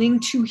aren't willing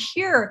to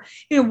hear.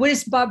 What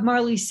does Bob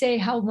Marley say?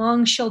 How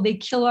long shall they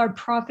kill our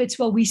prophets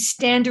while we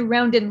stand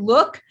around and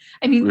look?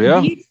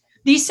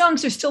 These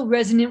songs are still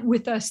resonant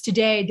with us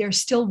today. They're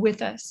still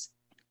with us.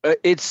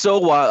 It's so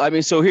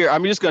wild. So here,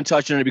 I'm just going to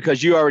touch on it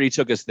because you already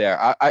took us there.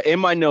 I in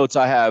my notes,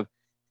 I have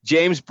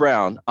James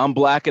Brown, I'm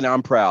Black and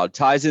I'm Proud,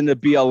 ties in the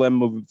BLM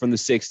movement from the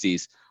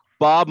 60s.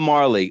 Bob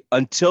Marley,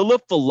 Until the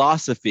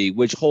philosophy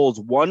which holds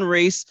one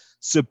race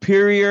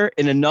superior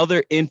and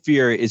another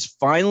inferior is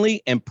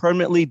finally and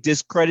permanently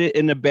discredited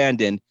and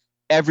abandoned,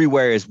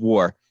 everywhere is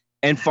war.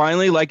 And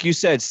finally, like you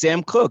said,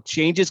 Sam Cooke,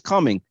 Change is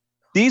Coming.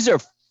 These are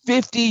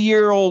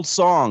 50-year-old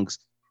songs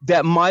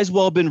that might as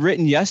well have been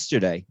written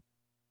yesterday.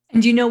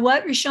 And you know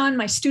what, Rashawn,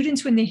 my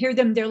students, when they hear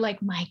them, they're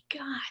like, my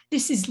God,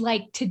 this is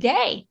like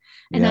today.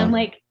 And I'm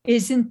like,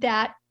 isn't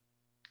that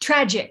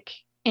tragic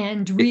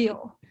and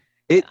real?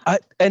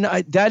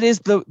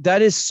 That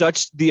is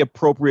such the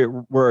appropriate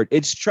word.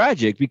 It's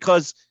tragic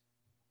because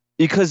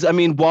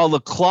while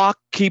the clock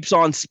keeps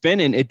on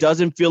spinning, it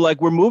doesn't feel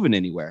like we're moving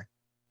anywhere.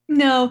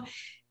 No,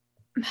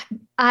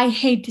 I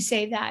hate to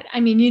say that.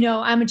 I'm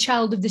a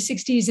child of the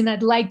 60s, and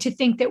I'd like to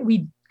think that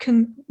we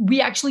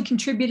actually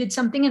contributed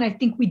something, and I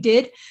think we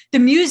did. The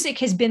music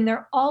has been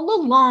there all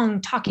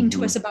along, talking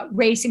to us about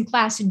race and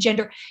class and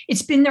gender.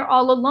 It's been there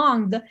all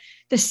along.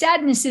 The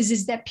sadness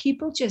is that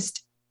people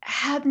just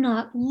have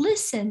not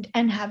listened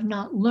and have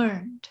not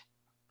learned.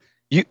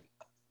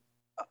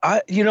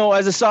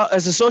 As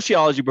a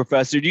sociology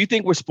professor, do you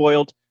think we're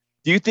spoiled?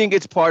 Do you think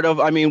it's part of,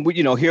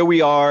 here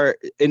we are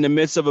in the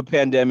midst of a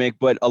pandemic,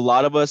 but a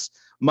lot of us,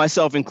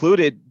 myself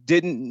included,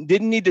 didn't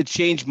need to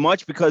change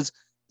much because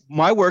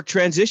my work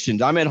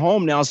transitioned. I'm at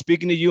home now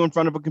speaking to you in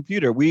front of a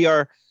computer.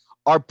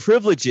 Our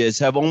privileges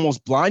have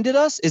almost blinded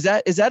us. Is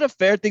that a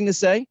fair thing to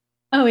say?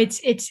 Oh,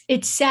 it's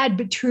sad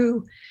but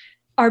true.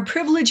 Our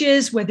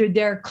privileges, whether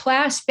they're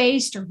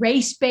class-based or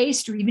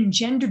race-based or even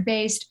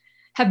gender-based,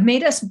 have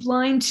made us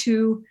blind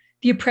to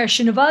the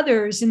oppression of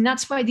others. And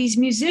that's why these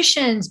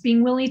musicians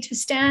being willing to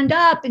stand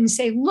up and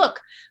say, look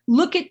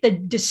at the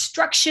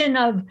destruction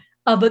of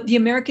the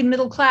American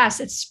middle class.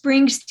 It's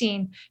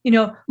Springsteen.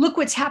 Look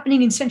what's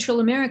happening in Central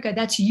America.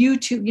 That's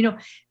U2.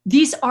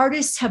 These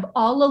artists have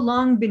all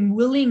along been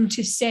willing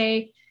to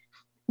say,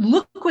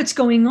 look what's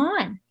going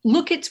on.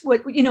 Look at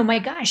what, my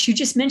gosh, you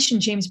just mentioned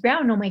James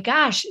Brown. Oh my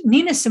gosh,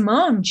 Nina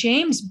Simone,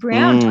 James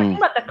Brown, talking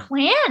about the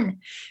Klan.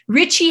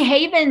 Richie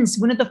Havens,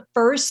 one of the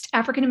first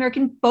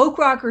African-American folk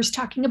rockers,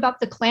 talking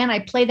about the Klan. I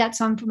play that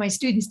song for my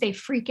students. They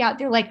freak out.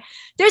 They're like,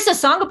 there's a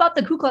song about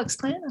the Ku Klux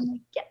Klan. I'm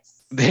like,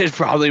 yes. There's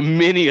probably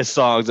many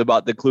songs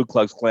about the Ku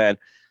Klux Klan.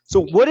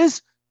 So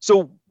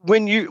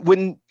when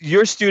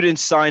your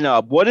students sign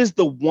up, what is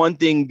the one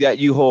thing that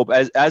you hope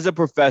as a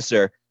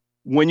professor,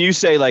 when you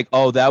say like,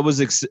 oh, that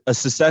was a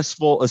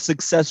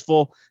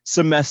successful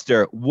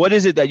semester, what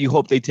is it that you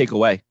hope they take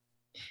away?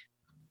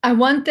 I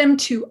want them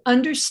to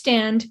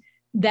understand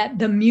that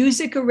the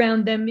music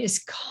around them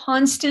is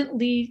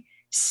constantly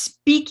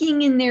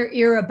speaking in their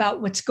ear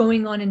about what's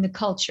going on in the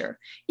culture,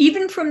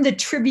 even from the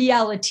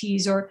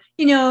trivialities or,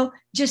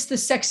 just the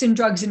sex and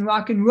drugs and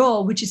rock and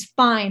roll, which is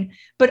fine,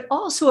 but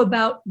also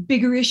about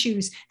bigger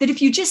issues that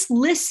if you just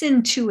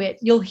listen to it,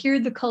 you'll hear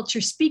the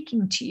culture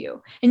speaking to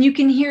you, and you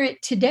can hear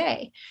it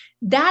today.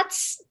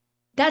 That's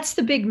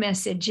the big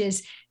message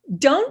is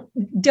don't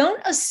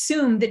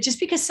assume that just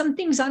because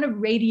something's on a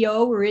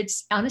radio or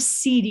it's on a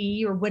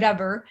CD or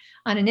whatever,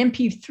 on an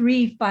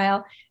MP3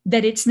 file,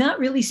 that it's not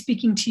really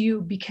speaking to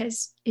you,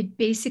 because it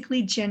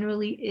basically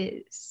generally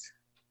is.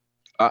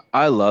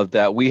 I love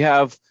that. We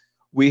have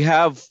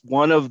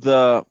one of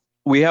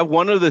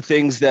the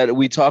things that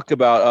we talk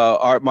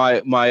about.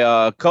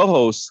 My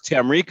co-host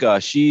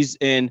Tamrika, she's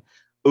in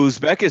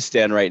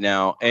Uzbekistan right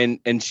now, and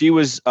she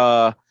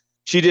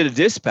did a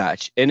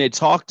dispatch, and it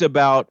talked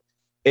about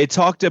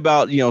some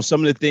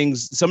of the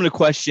things, some of the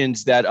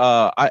questions that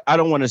I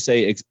don't want to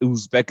say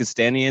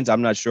Uzbekistanians,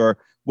 I'm not sure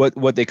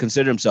what they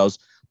consider themselves,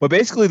 but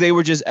basically they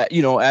were just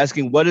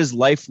asking what is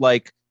life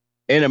like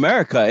in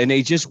America, and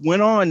they just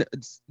went on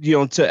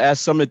to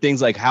ask some of the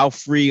things like how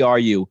free are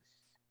you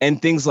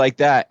and things like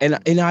that. And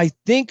I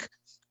think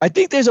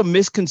there's a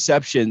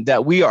misconception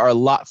that we are a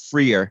lot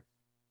freer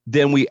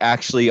than we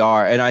actually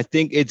are, and I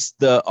think it's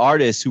the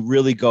artists who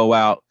really go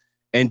out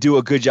and do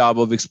a good job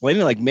of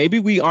explaining, like, maybe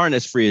we aren't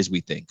as free as we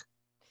think.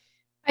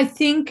 I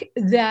think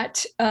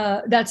that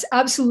that's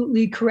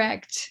absolutely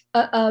correct.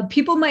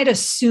 People might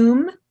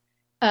assume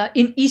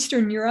in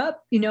Eastern Europe,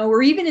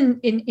 or even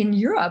in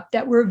Europe,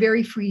 that we're a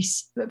very free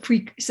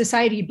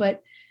society,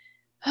 but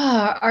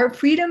our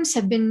freedoms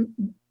have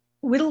been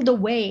whittled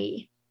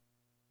away.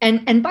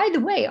 And by the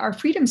way, our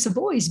freedoms have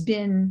always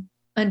been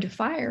under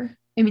fire.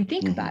 I mean,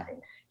 think about it,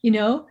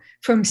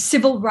 from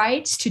civil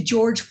rights to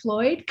George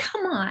Floyd.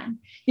 Come on,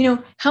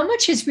 how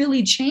much has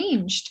really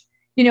changed?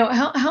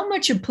 How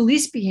much of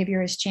police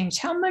behavior has changed?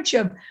 How much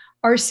of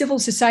our civil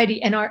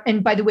society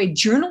and by the way,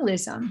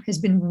 journalism has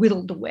been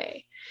whittled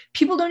away.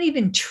 People don't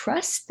even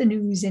trust the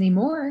news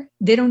anymore.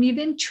 They don't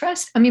even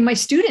trust. I mean, my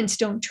students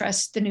don't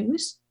trust the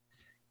news.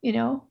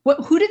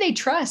 Who do they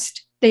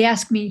trust? They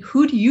ask me,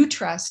 who do you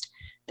trust?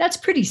 That's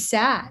pretty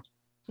sad.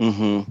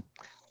 Mm-hmm.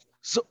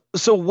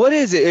 So what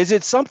is it? Is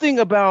it something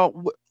about,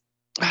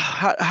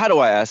 how do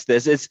I ask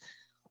this?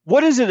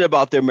 What is it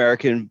about the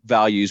American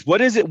values?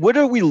 What is it? What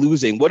are we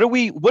losing? What are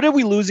we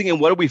losing,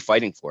 and what are we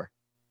fighting for?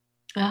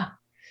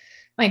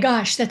 My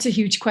gosh, that's a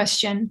huge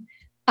question.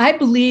 I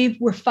believe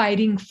we're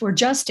fighting for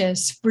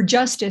justice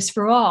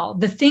for all.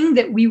 The thing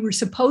that we were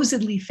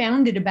supposedly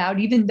founded about,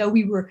 even though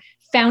we were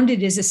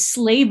founded as a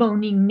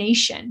slave-owning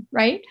nation,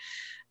 right?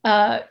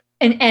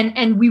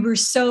 And we were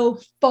so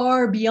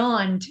far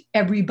beyond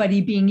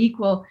everybody being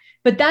equal.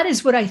 But that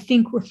is what I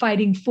think we're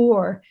fighting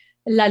for.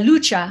 La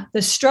lucha,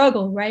 the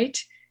struggle, right?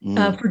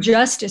 For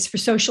justice, for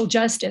social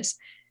justice.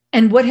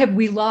 And what have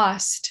we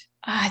lost?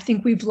 I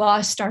think we've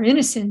lost our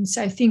innocence.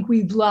 I think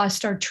we've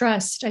lost our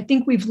trust. I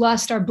think we've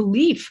lost our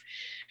belief.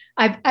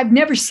 I've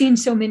never seen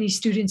so many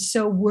students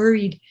so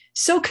worried,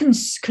 so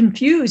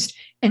confused,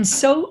 and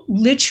so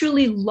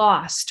literally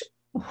lost.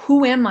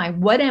 Who am I?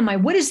 What am I?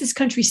 What does this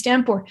country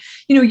stand for?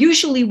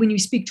 Usually when you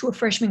speak to a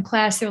freshman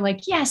class, they're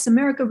like, yes,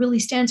 America really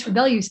stands for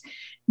values.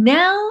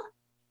 Now,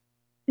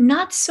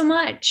 not so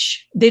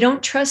much. They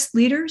don't trust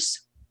leaders.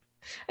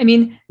 I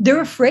mean, they're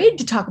afraid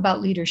to talk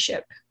about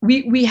leadership.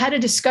 We had a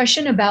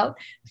discussion about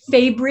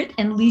favorite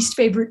and least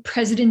favorite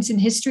presidents in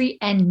history,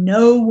 and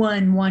no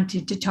one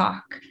wanted to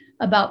talk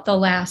about the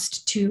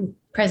last two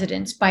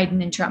presidents,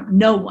 Biden and Trump.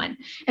 No one.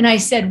 And I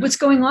said, what's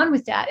going on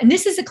with that? And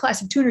this is a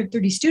class of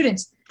 230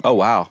 students. Oh,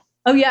 wow.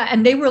 Oh, yeah.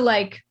 And they were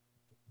like,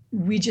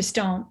 we just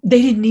don't.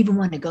 They didn't even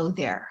want to go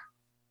there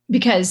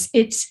because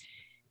it's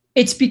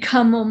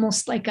become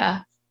almost like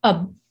a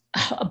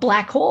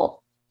black hole.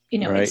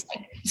 Right.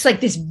 It's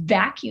like this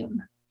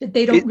vacuum that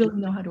they don't really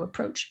know how to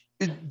approach.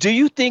 Do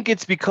you think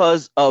it's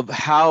because of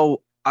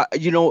how,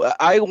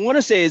 I want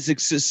to say it's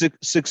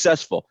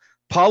successful.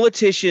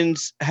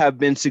 Politicians have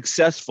been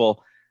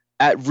successful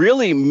at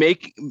really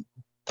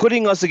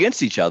putting us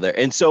against each other.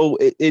 And so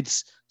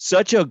it's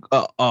such a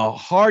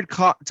hard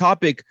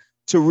topic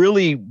to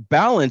really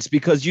balance,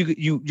 because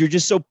you're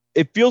just so,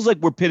 it feels like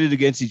we're pitted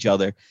against each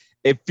other.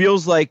 It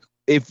feels like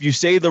if you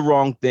say the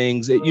wrong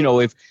things,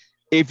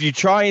 if you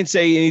try and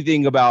say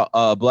anything about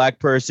a Black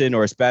person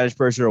or a Spanish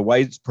person or a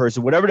white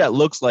person, whatever that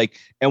looks like,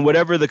 and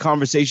whatever the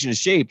conversation is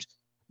shaped,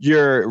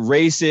 you're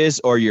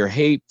racist or you're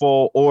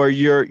hateful or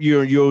you're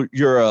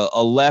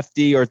a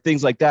lefty or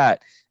things like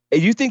that.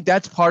 And you think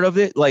that's part of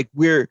it? Like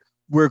we're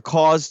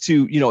caused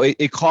to,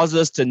 it causes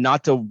us to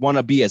not to want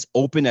to be as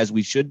open as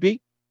we should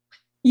be.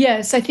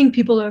 Yes, I think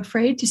people are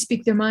afraid to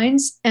speak their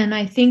minds, and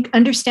I think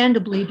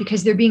understandably,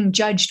 because they're being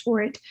judged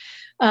for it.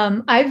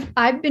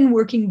 I've been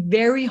working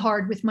very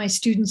hard with my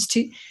students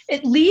to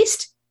at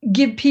least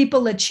give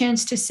people a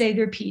chance to say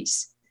their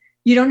piece.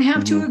 You don't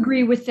have to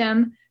agree with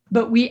them,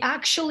 but we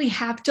actually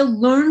have to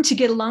learn to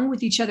get along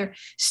with each other.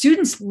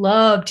 Students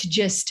love to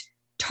just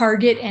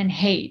target and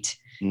hate.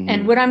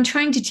 And what I'm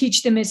trying to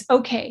teach them is,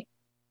 okay,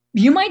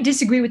 you might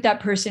disagree with that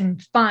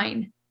person,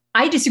 fine.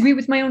 I disagree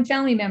with my own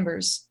family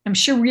members. I'm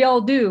sure we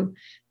all do.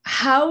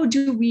 How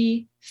do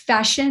we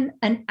fashion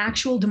an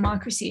actual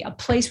democracy, a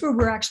place where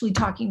we're actually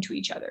talking to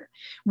each other?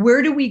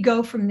 Where do we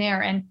go from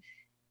there? And,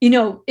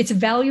 it's a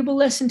valuable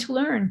lesson to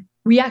learn.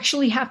 We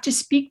actually have to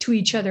speak to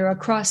each other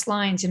across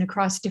lines and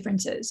across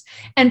differences.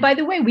 And by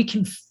the way, we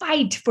can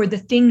fight for the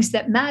things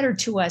that matter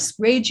to us,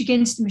 rage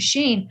against the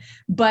machine,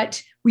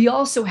 but we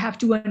also have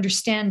to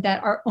understand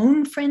that our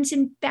own friends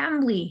and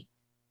family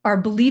are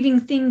believing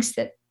things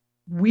that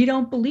we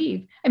don't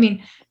believe. I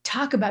mean,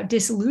 talk about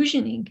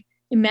disillusioning.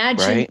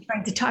 Imagine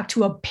trying to talk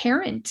to a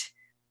parent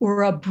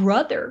or a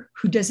brother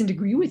who doesn't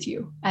agree with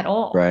you at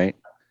all. Right.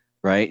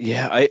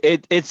 Yeah.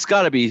 It's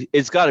gotta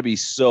be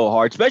so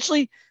hard,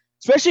 especially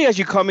as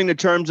you're coming to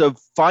terms of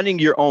finding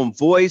your own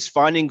voice,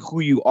 finding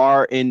who you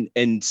are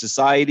in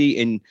society,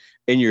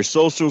 in your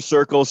social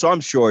circle. So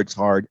I'm sure it's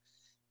hard.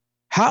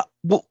 How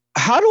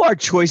do our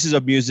choices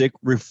of music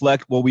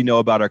reflect what we know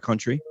about our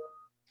country?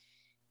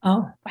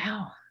 Oh,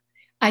 wow.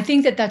 I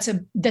think that's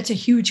a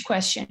huge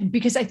question,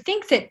 because I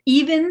think that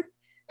even,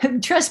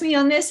 trust me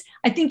on this,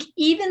 I think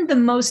even the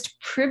most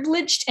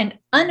privileged and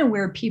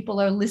unaware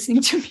people are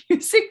listening to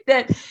music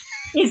that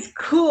is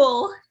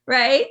cool,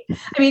 right?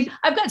 I mean,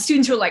 I've got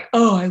students who are like,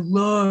 oh, I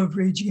love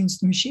Rage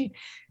Against the Machine,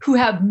 who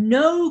have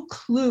no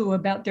clue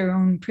about their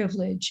own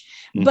privilege.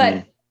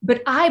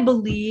 But I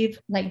believe,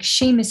 like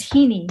Seamus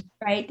Heaney,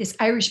 right, this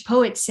Irish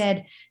poet,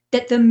 said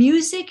that the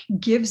music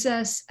gives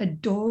us a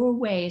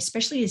doorway,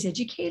 especially as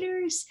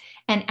educators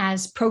and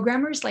as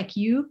programmers like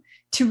you,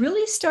 to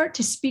really start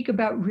to speak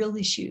about real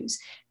issues.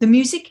 The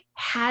music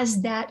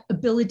has that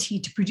ability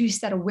to produce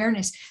that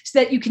awareness so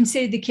that you can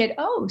say to the kid,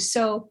 oh,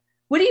 so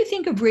what do you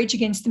think of Rage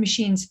Against the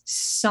Machine's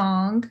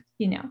song?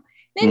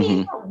 Then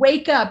you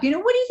wake up, what do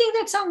you think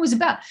that song was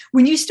about?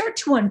 When you start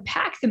to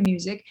unpack the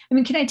music, I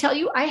mean, can I tell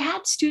you, I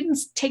had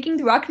students taking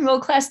the rock and roll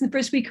class in the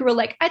first week who were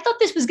like, I thought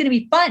this was going to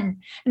be fun.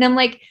 And I'm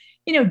like,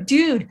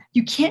 dude,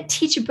 you can't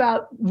teach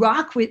about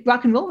rock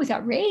and roll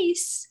without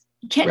race.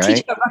 You can't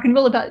teach about rock and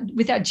roll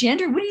without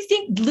gender. What do you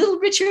think Little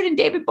Richard and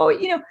David Bowie,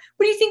 what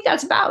do you think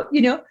that's about?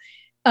 You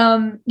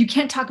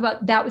can't talk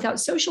about that without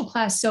social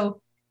class.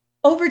 So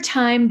over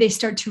time, they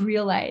start to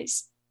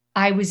realize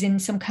I was in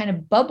some kind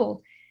of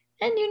bubble.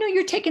 And,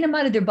 you're taking them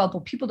out of their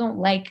bubble. People don't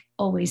like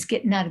always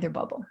getting out of their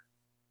bubble.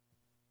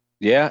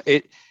 Yeah,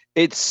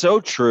 it's so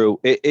true.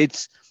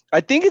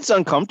 I think it's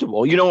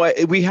uncomfortable.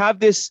 We have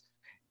this,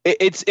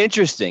 it's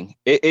interesting.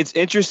 It's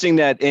interesting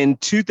that in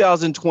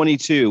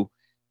 2022,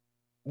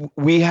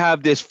 we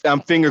have this, I'm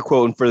finger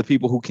quoting for the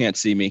people who can't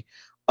see me,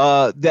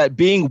 that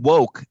being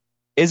woke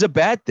is a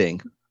bad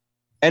thing.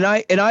 And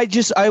I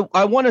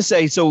want to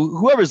say, so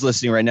whoever's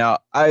listening right now,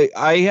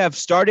 I have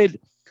started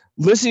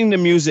listening to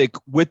music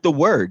with the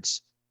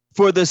words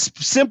for the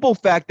simple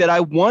fact that I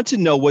want to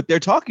know what they're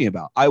talking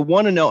about. I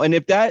want to know.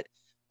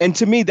 And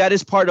to me, that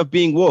is part of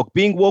being woke.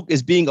 Being woke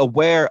is being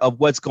aware of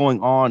what's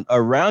going on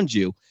around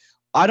you.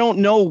 I don't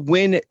know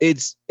when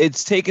it's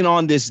taken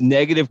on this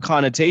negative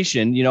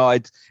connotation.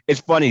 It's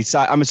funny.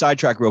 I'm a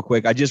sidetrack real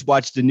quick. I just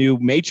watched the new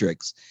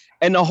Matrix,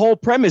 and the whole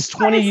premise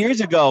 20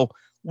 years ago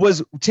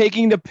was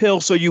taking the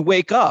pill so you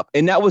wake up.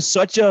 And that was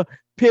such a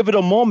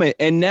pivotal moment.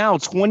 And now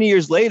 20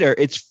 years later,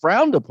 it's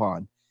frowned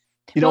upon.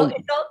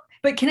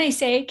 But can I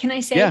say?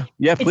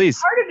 Yeah, please.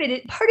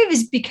 Part of it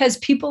is because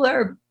people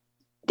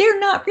they're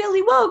not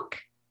really woke,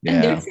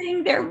 and they're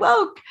saying they're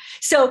woke.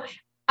 So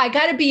I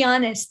got to be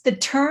honest, the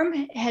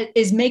term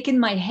is making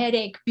my head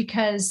ache,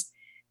 because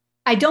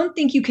I don't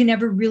think you can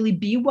ever really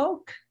be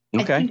woke.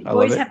 Okay, I think you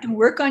always have to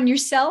work on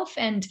yourself.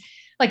 And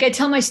like I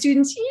tell my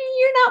students,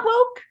 you're not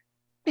woke.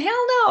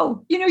 Hell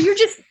no. You're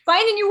just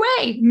finding your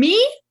way.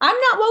 Me, I'm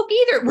not woke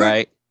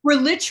either. We're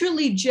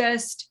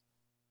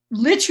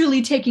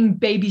literally taking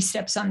baby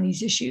steps on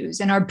these issues,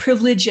 and our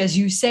privilege, as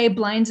you say,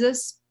 blinds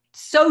us.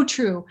 So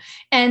true.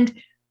 And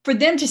for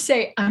them to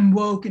say, I'm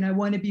woke and I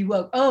want to be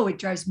woke, oh, it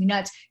drives me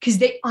nuts, because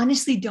they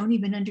honestly don't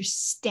even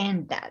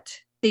understand that.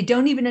 They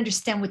don't even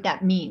understand what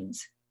that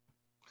means.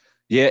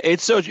 Yeah,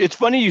 it's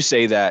funny you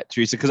say that,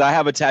 Teresa, because I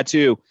have a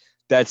tattoo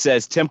that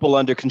says temple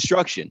under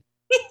construction.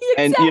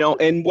 And,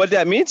 and what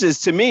that means is,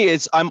 to me,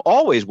 it's I'm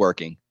always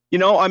working.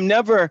 I'm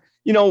never,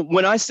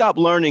 when I stop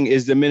learning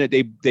is the minute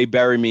they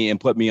bury me and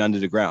put me under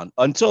the ground.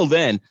 Until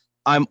then,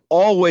 I'm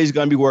always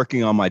going to be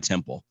working on my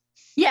temple.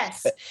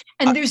 Yes.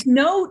 And there's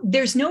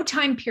no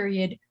time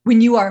period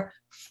when you are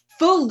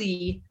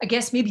fully, I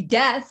guess, maybe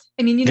death.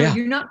 I mean,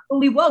 you're not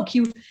fully woke.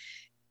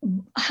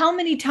 How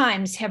many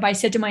times have I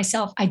said to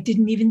myself, I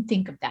didn't even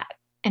think of that?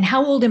 And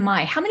how old am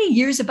I? How many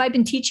years have I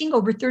been teaching?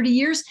 Over 30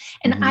 years.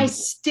 And I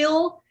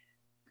still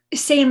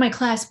say in my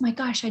class, my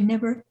gosh, I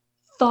never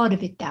thought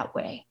of it that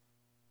way.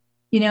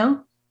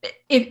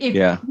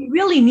 If you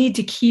really need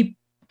to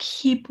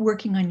keep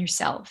working on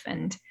yourself.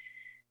 And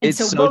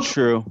it's so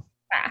true.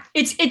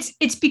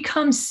 It's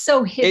become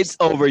so hip. It's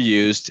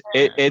overused.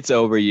 It's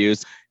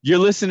overused. You're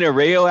listening to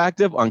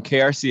Radioactive on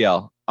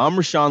KRCL. I'm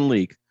Rashawn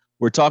Leak.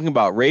 We're talking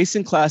about race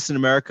and class in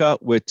America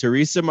with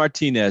Teresa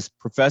Martinez,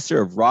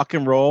 professor of rock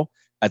and roll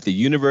at the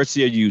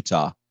University of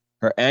Utah.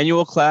 Her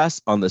annual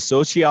class on the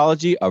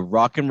sociology of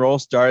rock and roll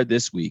started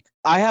this week.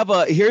 I have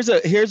here's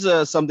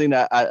something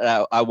that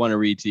I want to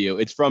read to you.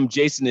 It's from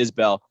Jason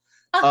Isbell.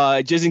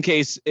 Just in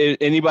case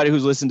anybody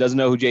who's listened doesn't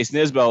know who Jason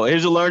Isbell.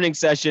 Here's a learning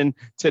session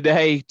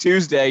today,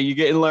 Tuesday. You're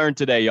getting learned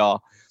today,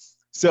 y'all.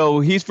 So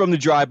he's from the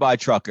Drive-By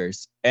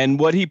Truckers, and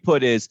what he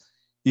put is,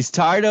 he's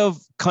tired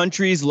of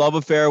country's love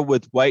affair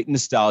with white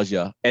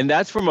nostalgia. And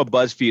that's from a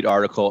BuzzFeed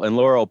article. And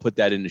Laura will put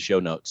that in the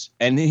show notes.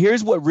 And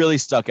here's what really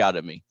stuck out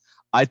at me.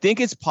 I think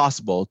it's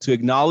possible to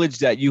acknowledge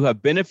that you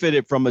have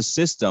benefited from a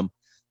system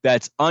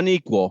that's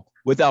unequal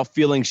without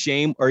feeling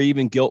shame or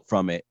even guilt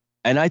from it.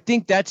 And I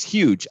think that's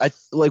huge.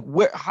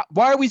 Why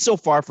are we so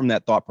far from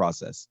that thought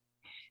process?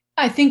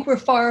 I think we're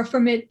far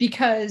from it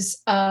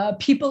because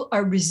people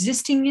are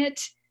resisting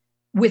it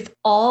with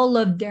all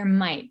of their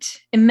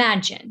might.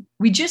 Imagine,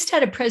 we just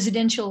had a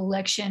presidential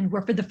election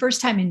where for the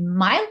first time in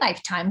my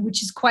lifetime,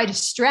 which is quite a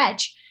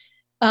stretch,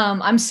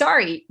 I'm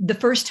sorry, the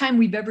first time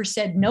we've ever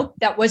said, nope,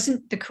 that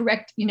wasn't the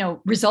correct,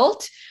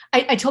 result.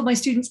 I told my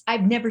students,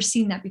 I've never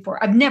seen that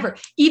before. I've never,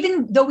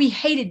 even though we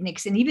hated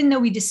Nixon, even though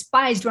we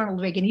despised Ronald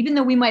Reagan, even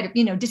though we might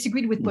have,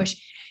 disagreed with Bush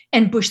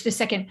and Bush the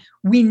second,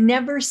 we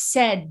never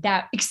said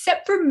that,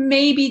 except for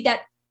maybe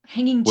that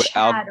hanging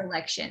Chad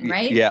election,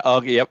 right? Yeah.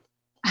 Okay. Yep.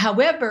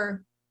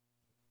 However,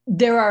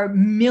 there are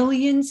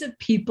millions of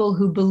people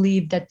who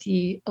believe that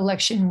the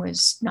election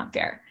was not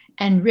fair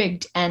and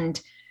rigged. And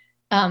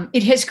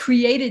it has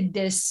created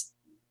this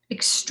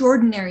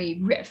extraordinary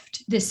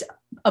rift, this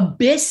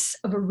abyss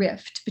of a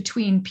rift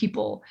between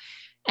people.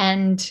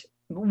 And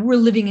we're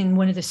living in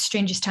one of the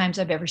strangest times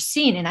I've ever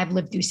seen. And I've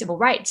lived through civil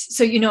rights.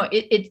 So,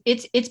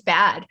 it's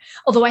bad.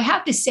 Although I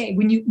have to say,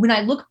 when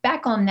I look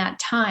back on that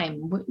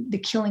time, the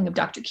killing of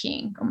Dr.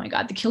 King, oh my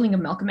God, the killing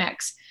of Malcolm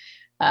X.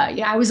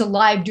 I was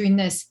alive during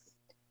this.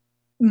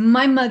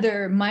 My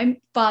mother, my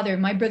father,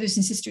 my brothers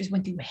and sisters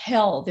went through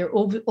hell. They're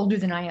older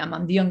than I am.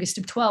 I'm the youngest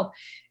of 12.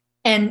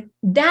 And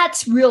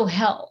that's real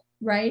hell,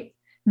 right?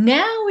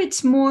 Now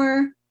it's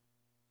more,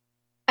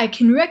 I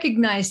can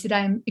recognize that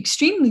I'm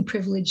extremely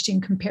privileged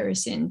in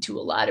comparison to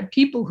a lot of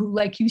people who,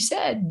 like you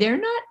said, they're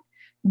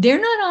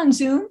not on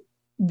Zoom.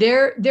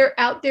 They're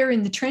out there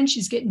in the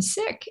trenches getting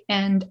sick,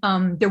 and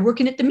they're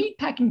working at the meat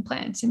packing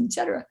plants, and et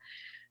cetera.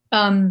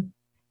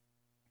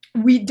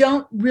 We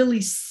don't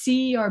really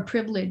see our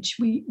privilege.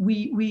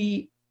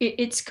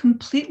 It's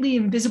completely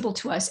invisible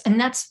to us. And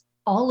that's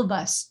all of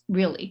us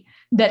really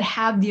that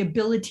have the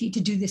ability to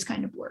do this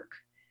kind of work,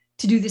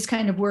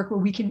 where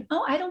we can,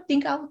 I don't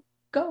think I'll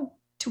go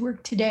to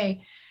work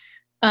today.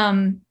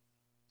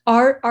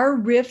 Our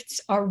rifts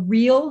are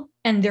real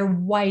and they're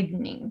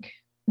widening.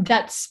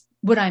 That's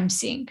what I'm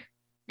seeing.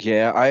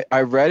 Yeah,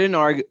 I read an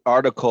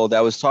article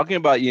that was talking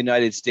about the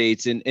United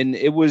States, and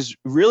it was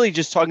really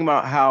just talking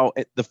about how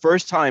the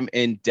first time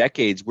in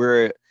decades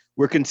we're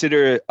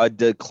considered a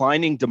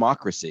declining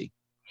democracy.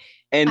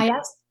 And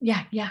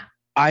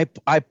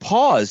I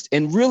paused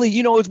and really,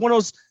 it's one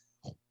of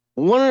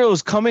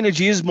those coming to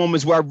Jesus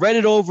moments where I read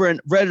it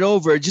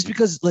over just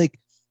because,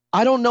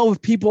 I don't know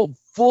if people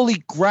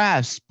fully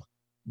grasp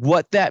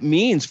what that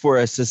means for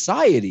a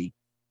society.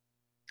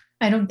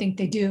 I don't think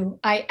they do.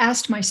 I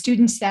asked my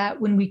students that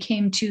when we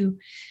came to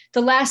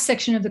the last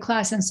section of the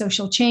class on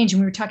social change,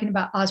 and we were talking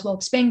about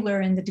Oswald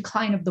Spengler and the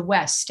decline of the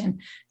West and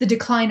the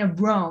decline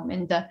of Rome.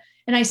 And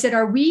I said,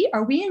 are we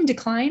in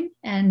decline?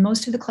 And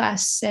most of the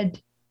class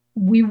said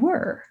we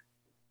were.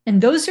 And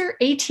those are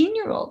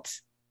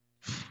 18-year-olds.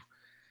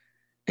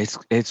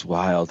 It's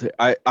wild.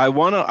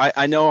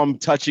 I know I'm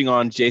touching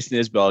on Jason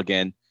Isbell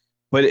again,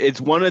 but it's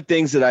one of the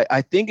things that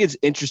I think is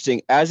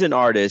interesting as an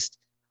artist.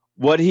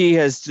 What he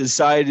has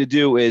decided to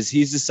do is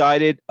he's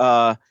decided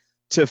to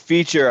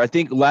feature, I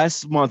think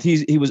last month,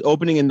 he was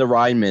opening in the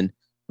Ryman.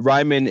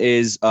 Ryman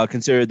is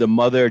considered the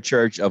mother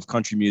church of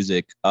country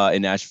music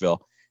in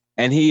Nashville.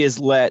 And he has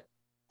let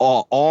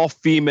all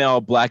female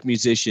Black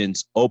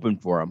musicians open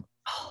for him.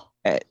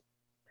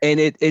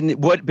 And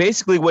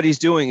what he's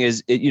doing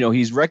is,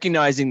 he's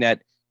recognizing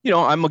that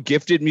I'm a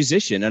gifted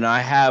musician and I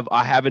have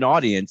an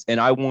audience, and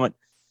I want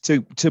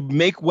to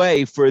make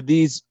way for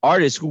these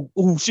artists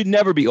who should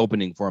never be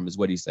opening for him, is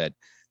what he said.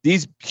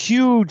 These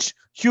huge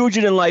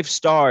in life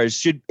stars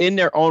should in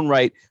their own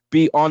right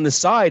be on the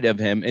side of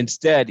him.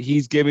 Instead,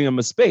 he's giving them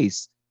a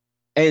space.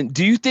 And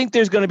do you think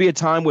there's going to be a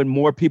time when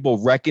more people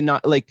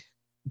recognize, like,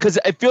 because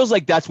it feels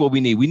like that's what we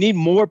need. We need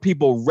more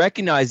people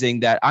recognizing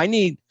that I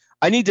need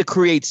to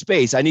create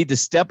space. I need to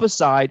step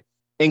aside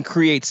and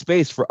create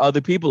space for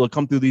other people to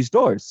come through these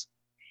doors.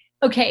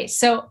 Okay,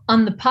 so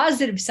on the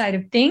positive side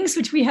of things,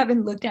 which we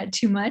haven't looked at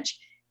too much,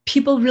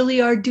 people really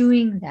are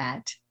doing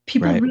that.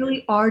 People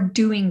really are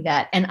doing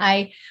that. And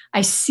I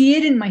see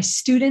it in my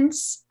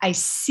students. I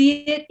see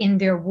it in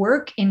their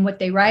work, in what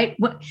they write.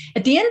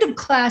 At the end of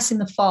class in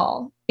the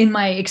fall, in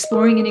my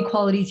Exploring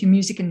Inequality Through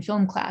Music and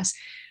Film class,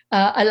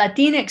 a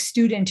Latinx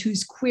student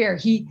who's queer,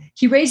 he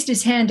raised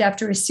his hand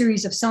after a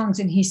series of songs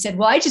and he said,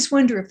 well, I just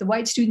wonder if the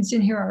white students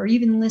in here are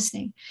even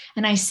listening.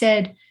 And I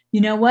said,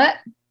 you know what?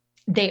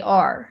 They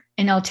are.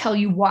 And I'll tell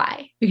you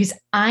why, because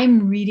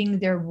I'm reading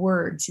their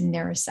words in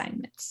their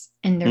assignments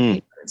and their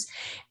papers.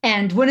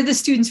 And one of the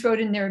students wrote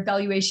in their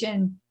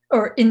evaluation,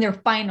 or in their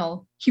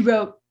final, he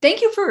wrote,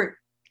 thank you for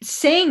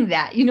saying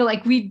that.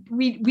 Like we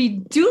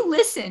do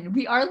listen.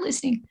 We are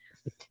listening.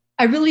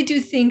 I really do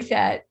think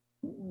that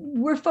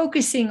we're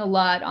focusing a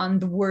lot on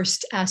the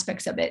worst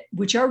aspects of it,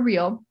 which are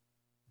real.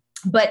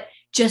 But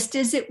just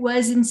as it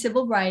was in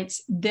civil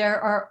rights,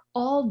 there are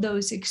all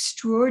those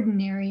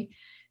extraordinary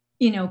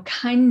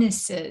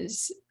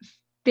kindnesses,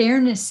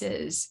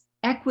 fairnesses,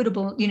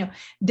 equitable,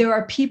 there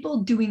are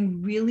people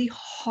doing really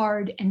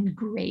hard and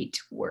great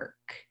work.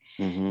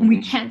 And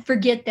we can't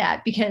forget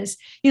that, because,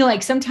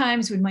 like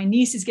sometimes when my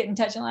niece is getting in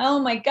touch, I'm like, oh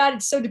my God,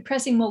 it's so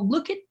depressing. Well,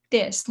 look at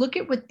this. Look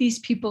at what these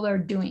people are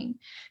doing.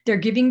 They're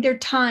giving their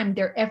time,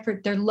 their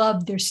effort, their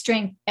love, their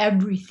strength,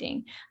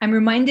 everything. I'm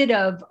reminded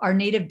of our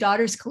Native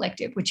Daughters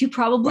Collective, which you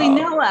probably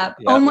know of.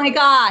 Yep. Oh my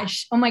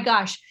gosh.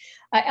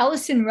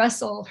 Ellison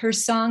Russell, her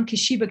song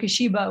Kashiba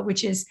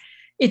Kashiba,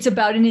 it's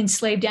about an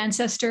enslaved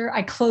ancestor.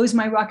 I close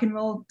my rock and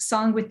roll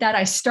song with that.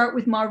 I start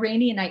with Ma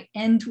Rainey and I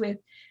end with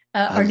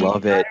our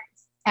Native Daughters,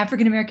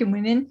 African-American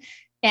women.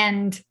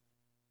 And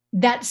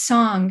that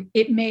song,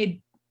 it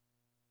made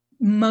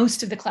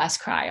most of the class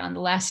cry on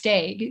the last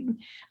day,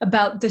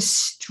 about the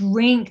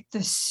strength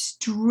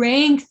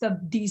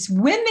of these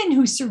women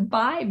who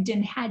survived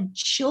and had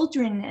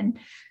children, and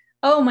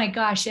oh my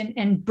gosh,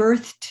 and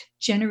birthed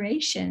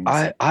generations.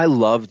 I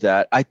love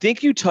that. I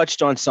think you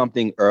touched on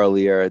something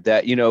earlier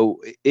that,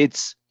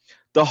 it's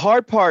the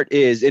hard part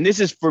is, and this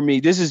is for me,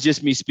 this is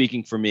just me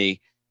speaking for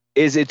me,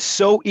 is it's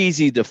so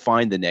easy to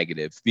find the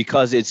negative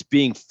because it's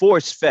being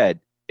force fed.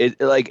 It,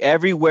 like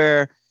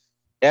everywhere,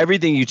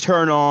 everything you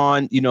turn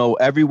on,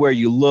 everywhere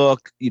you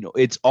look,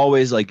 it's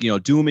always like,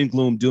 doom and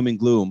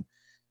gloom.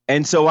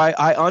 And so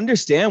I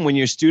understand when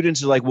your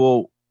students are like,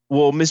 well,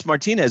 Ms.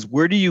 Martinez,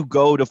 where do you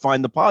go to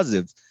find the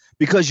positive?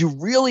 Because you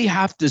really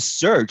have to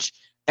search.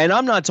 And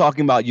I'm not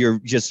talking about your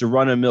just a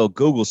run-of-the-mill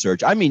Google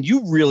search. I mean,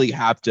 you really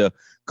have to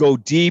go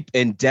deep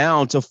and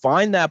down to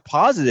find that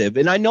positive.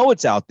 And I know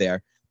it's out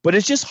there, but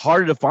it's just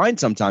harder to find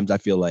sometimes, I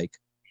feel like.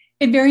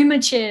 It very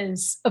much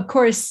is. Of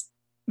course,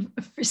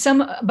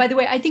 by the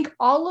way, I think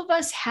all of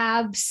us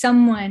have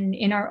someone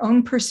in our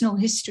own personal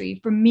history.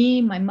 For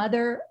me, my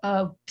mother,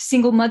 a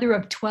single mother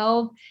of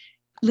 12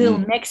 little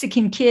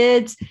Mexican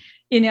kids,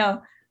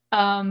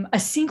 a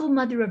single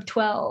mother of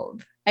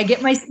 12. I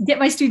get my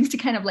students to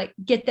kind of like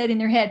get that in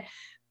their head.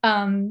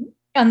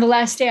 On the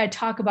last day, I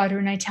talk about her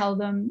and I tell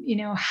them,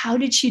 how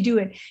did she do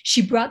it?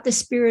 She brought the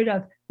spirit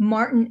of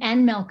Martin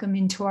and Malcolm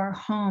into our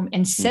home,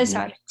 and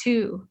Cesar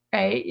too,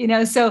 right?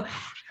 So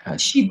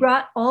she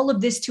brought all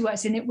of this to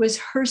us, and it was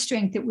her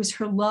strength, it was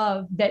her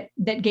love that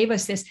gave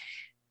us this.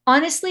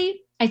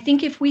 Honestly, I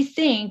think if we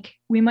think,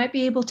 we might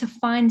be able to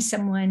find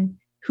someone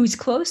who's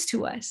close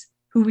to us,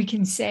 who we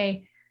can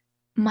say,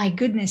 my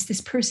goodness,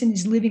 this person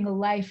is living a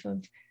life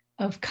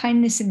of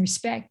kindness and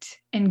respect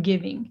and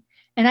giving.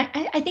 And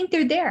I think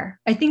they're there.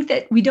 I think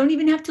that we don't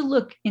even have to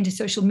look into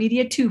social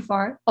media too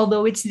far,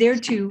 although it's there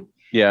too.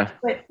 Yeah.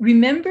 But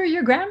remember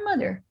your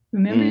grandmother,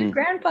 remember your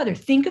grandfather.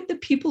 Think of the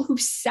people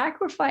who've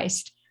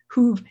sacrificed,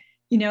 who've,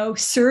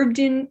 served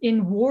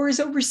in wars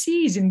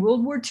overseas in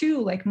World War II,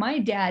 like my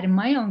dad and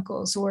my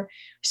uncles, or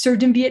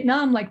served in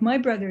Vietnam, like my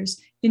brothers.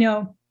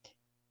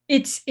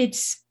 It's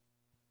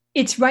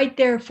right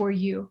there for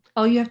you.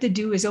 All you have to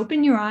do is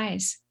open your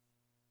eyes.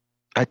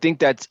 I think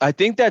that's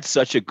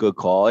such a good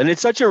call. And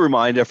it's such a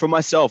reminder for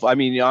myself. I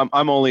mean,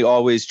 I'm only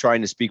always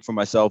trying to speak for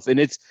myself, and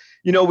it's,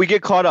 we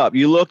get caught up.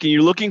 You look and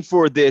you're looking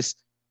for this,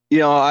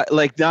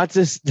 like not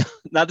to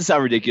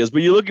sound ridiculous,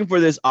 but you're looking for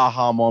this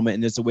aha moment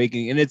and this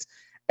awakening. And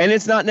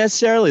it's not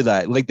necessarily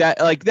that.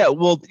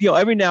 Well,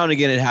 every now and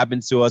again it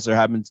happens to us or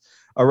happens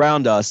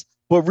around us,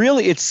 but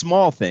really it's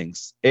small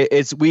things.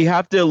 We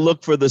have to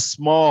look for the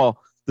small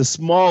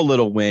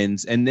little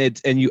wins, and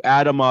you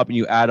add them up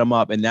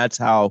and that's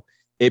how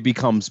it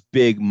becomes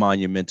big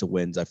monumental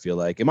wins. I feel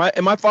like, am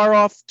I far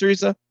off,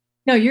 Teresa?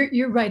 No,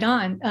 you're right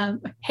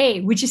on.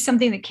 Hey, which is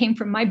something that came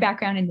from my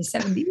background in the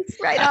 70s.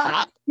 Right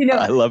on.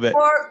 I love it.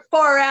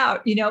 Far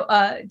out.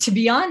 To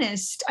be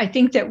honest, I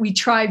think that we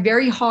try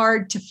very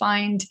hard to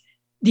find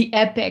the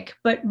epic,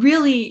 but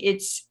really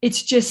it's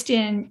just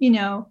in,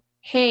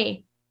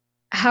 hey,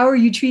 how are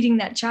you treating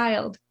that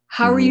child?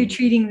 How are you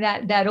treating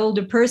that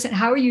older person?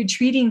 How are you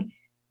treating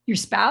your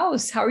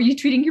spouse? How are you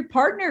treating your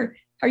partner?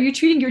 How are you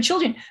treating your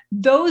children?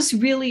 Those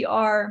really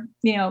are,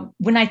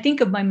 when I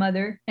think of my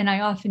mother, and I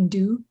often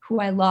do, who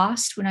I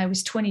lost when I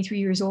was 23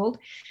 years old,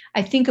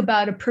 I think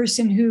about a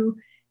person who,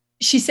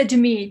 she said to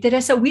me,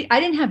 Teresa, I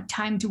didn't have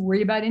time to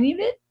worry about any of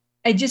it.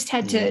 I just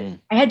had to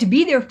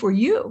be there for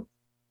you.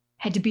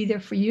 Had to be there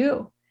for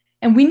you.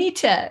 And we need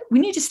to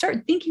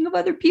start thinking of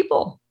other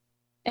people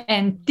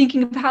and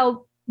thinking of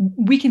how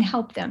we can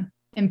help them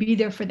and be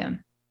there for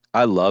them.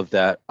 I love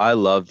that.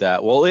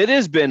 Well, it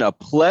has been a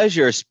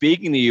pleasure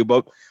speaking to you,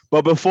 but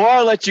before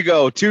I let you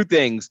go, two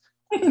things.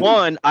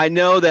 One, I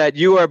know that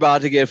you are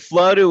about to get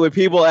flooded with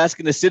people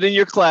asking to sit in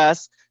your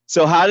class.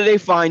 So how do they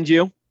find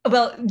you?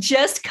 Well,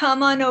 just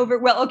come on over.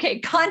 Well, okay,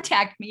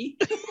 contact me.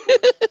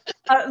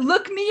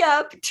 Look me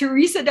up,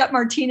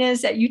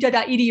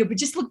 teresa.martinez@utah.edu, but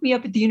just look me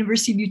up at the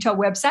University of Utah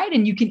website,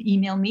 and you can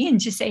email me and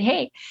just say,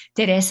 hey,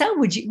 Teresa,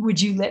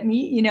 would you let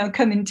me,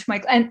 come into my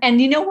class?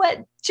 And you know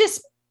what?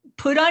 Just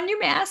put on your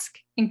mask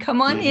and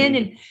come on in,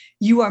 and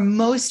you are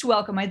most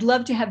welcome. I'd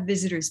love to have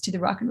visitors to the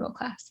rock and roll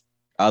class.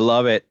 I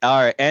love it.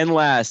 All right. And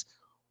last,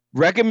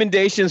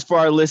 recommendations for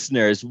our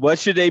listeners. What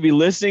should they be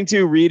listening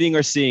to, reading,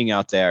 or seeing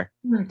out there?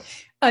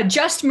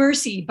 Just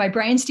Mercy by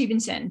Brian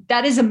Stevenson.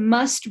 That is a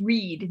must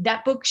read.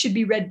 That book should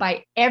be read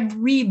by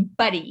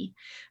everybody.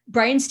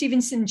 Brian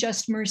Stevenson,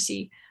 Just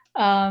Mercy.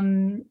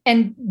 And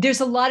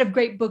there's a lot of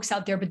great books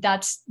out there, but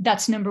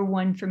that's number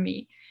one for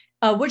me.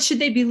 What should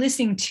they be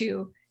listening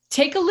to?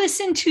 Take a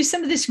listen to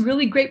some of this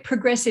really great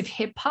progressive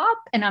hip hop.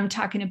 And I'm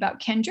talking about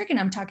Kendrick, and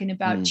I'm talking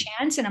about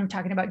Chance, and I'm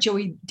talking about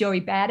Joey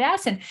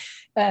Badass, and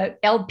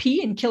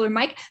LP and Killer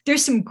Mike.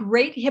 There's some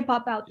great hip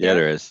hop out there. Yeah,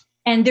 there is.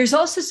 And there's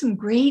also some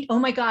great, oh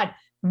my God,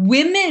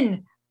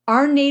 women,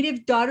 Our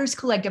Native Daughters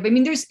Collective. I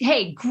mean, there's,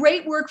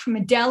 great work from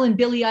Adele and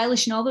Billie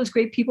Eilish and all those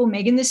great people,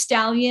 Megan Thee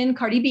Stallion,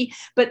 Cardi B,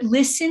 but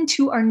listen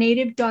to Our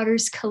Native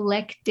Daughters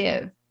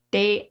Collective.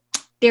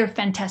 They're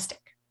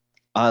fantastic.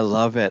 I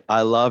love it.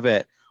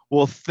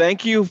 Well,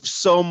 thank you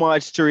so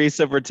much,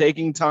 Teresa, for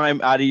taking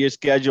time out of your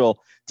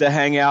schedule to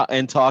hang out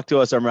and talk to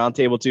us on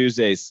Roundtable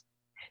Tuesdays.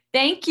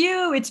 Thank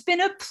you. It's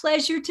been a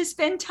pleasure to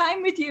spend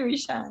time with you,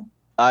 Ishan.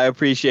 I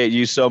appreciate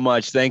you so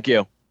much. Thank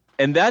you.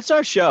 And that's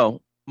our show.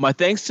 My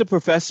thanks to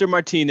Professor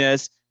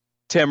Martinez,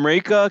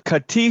 Tamrika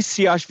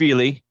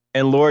Katisiashvili,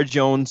 and Laura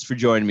Jones for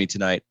joining me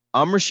tonight.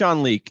 I'm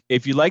Rashawn Leak.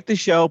 If you like the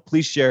show,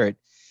 please share it.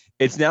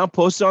 It's now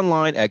posted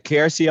online at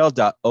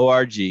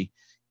krcl.org.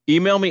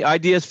 Email me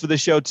ideas for the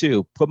show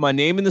too. Put my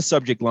name in the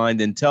subject line,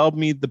 then tell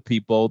me the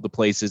people, the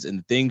places, and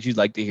the things you'd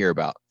like to hear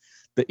about.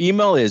 The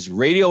email is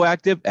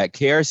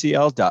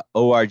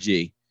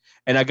radioactive@krcl.org.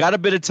 And I got a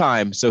bit of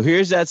time, so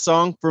here's that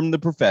song from the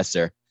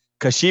professor,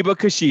 Kashiba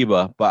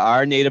Kashiba by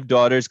Our Native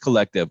Daughters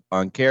Collective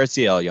on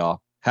KRCL,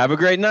 y'all. Have a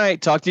great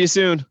night. Talk to you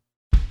soon.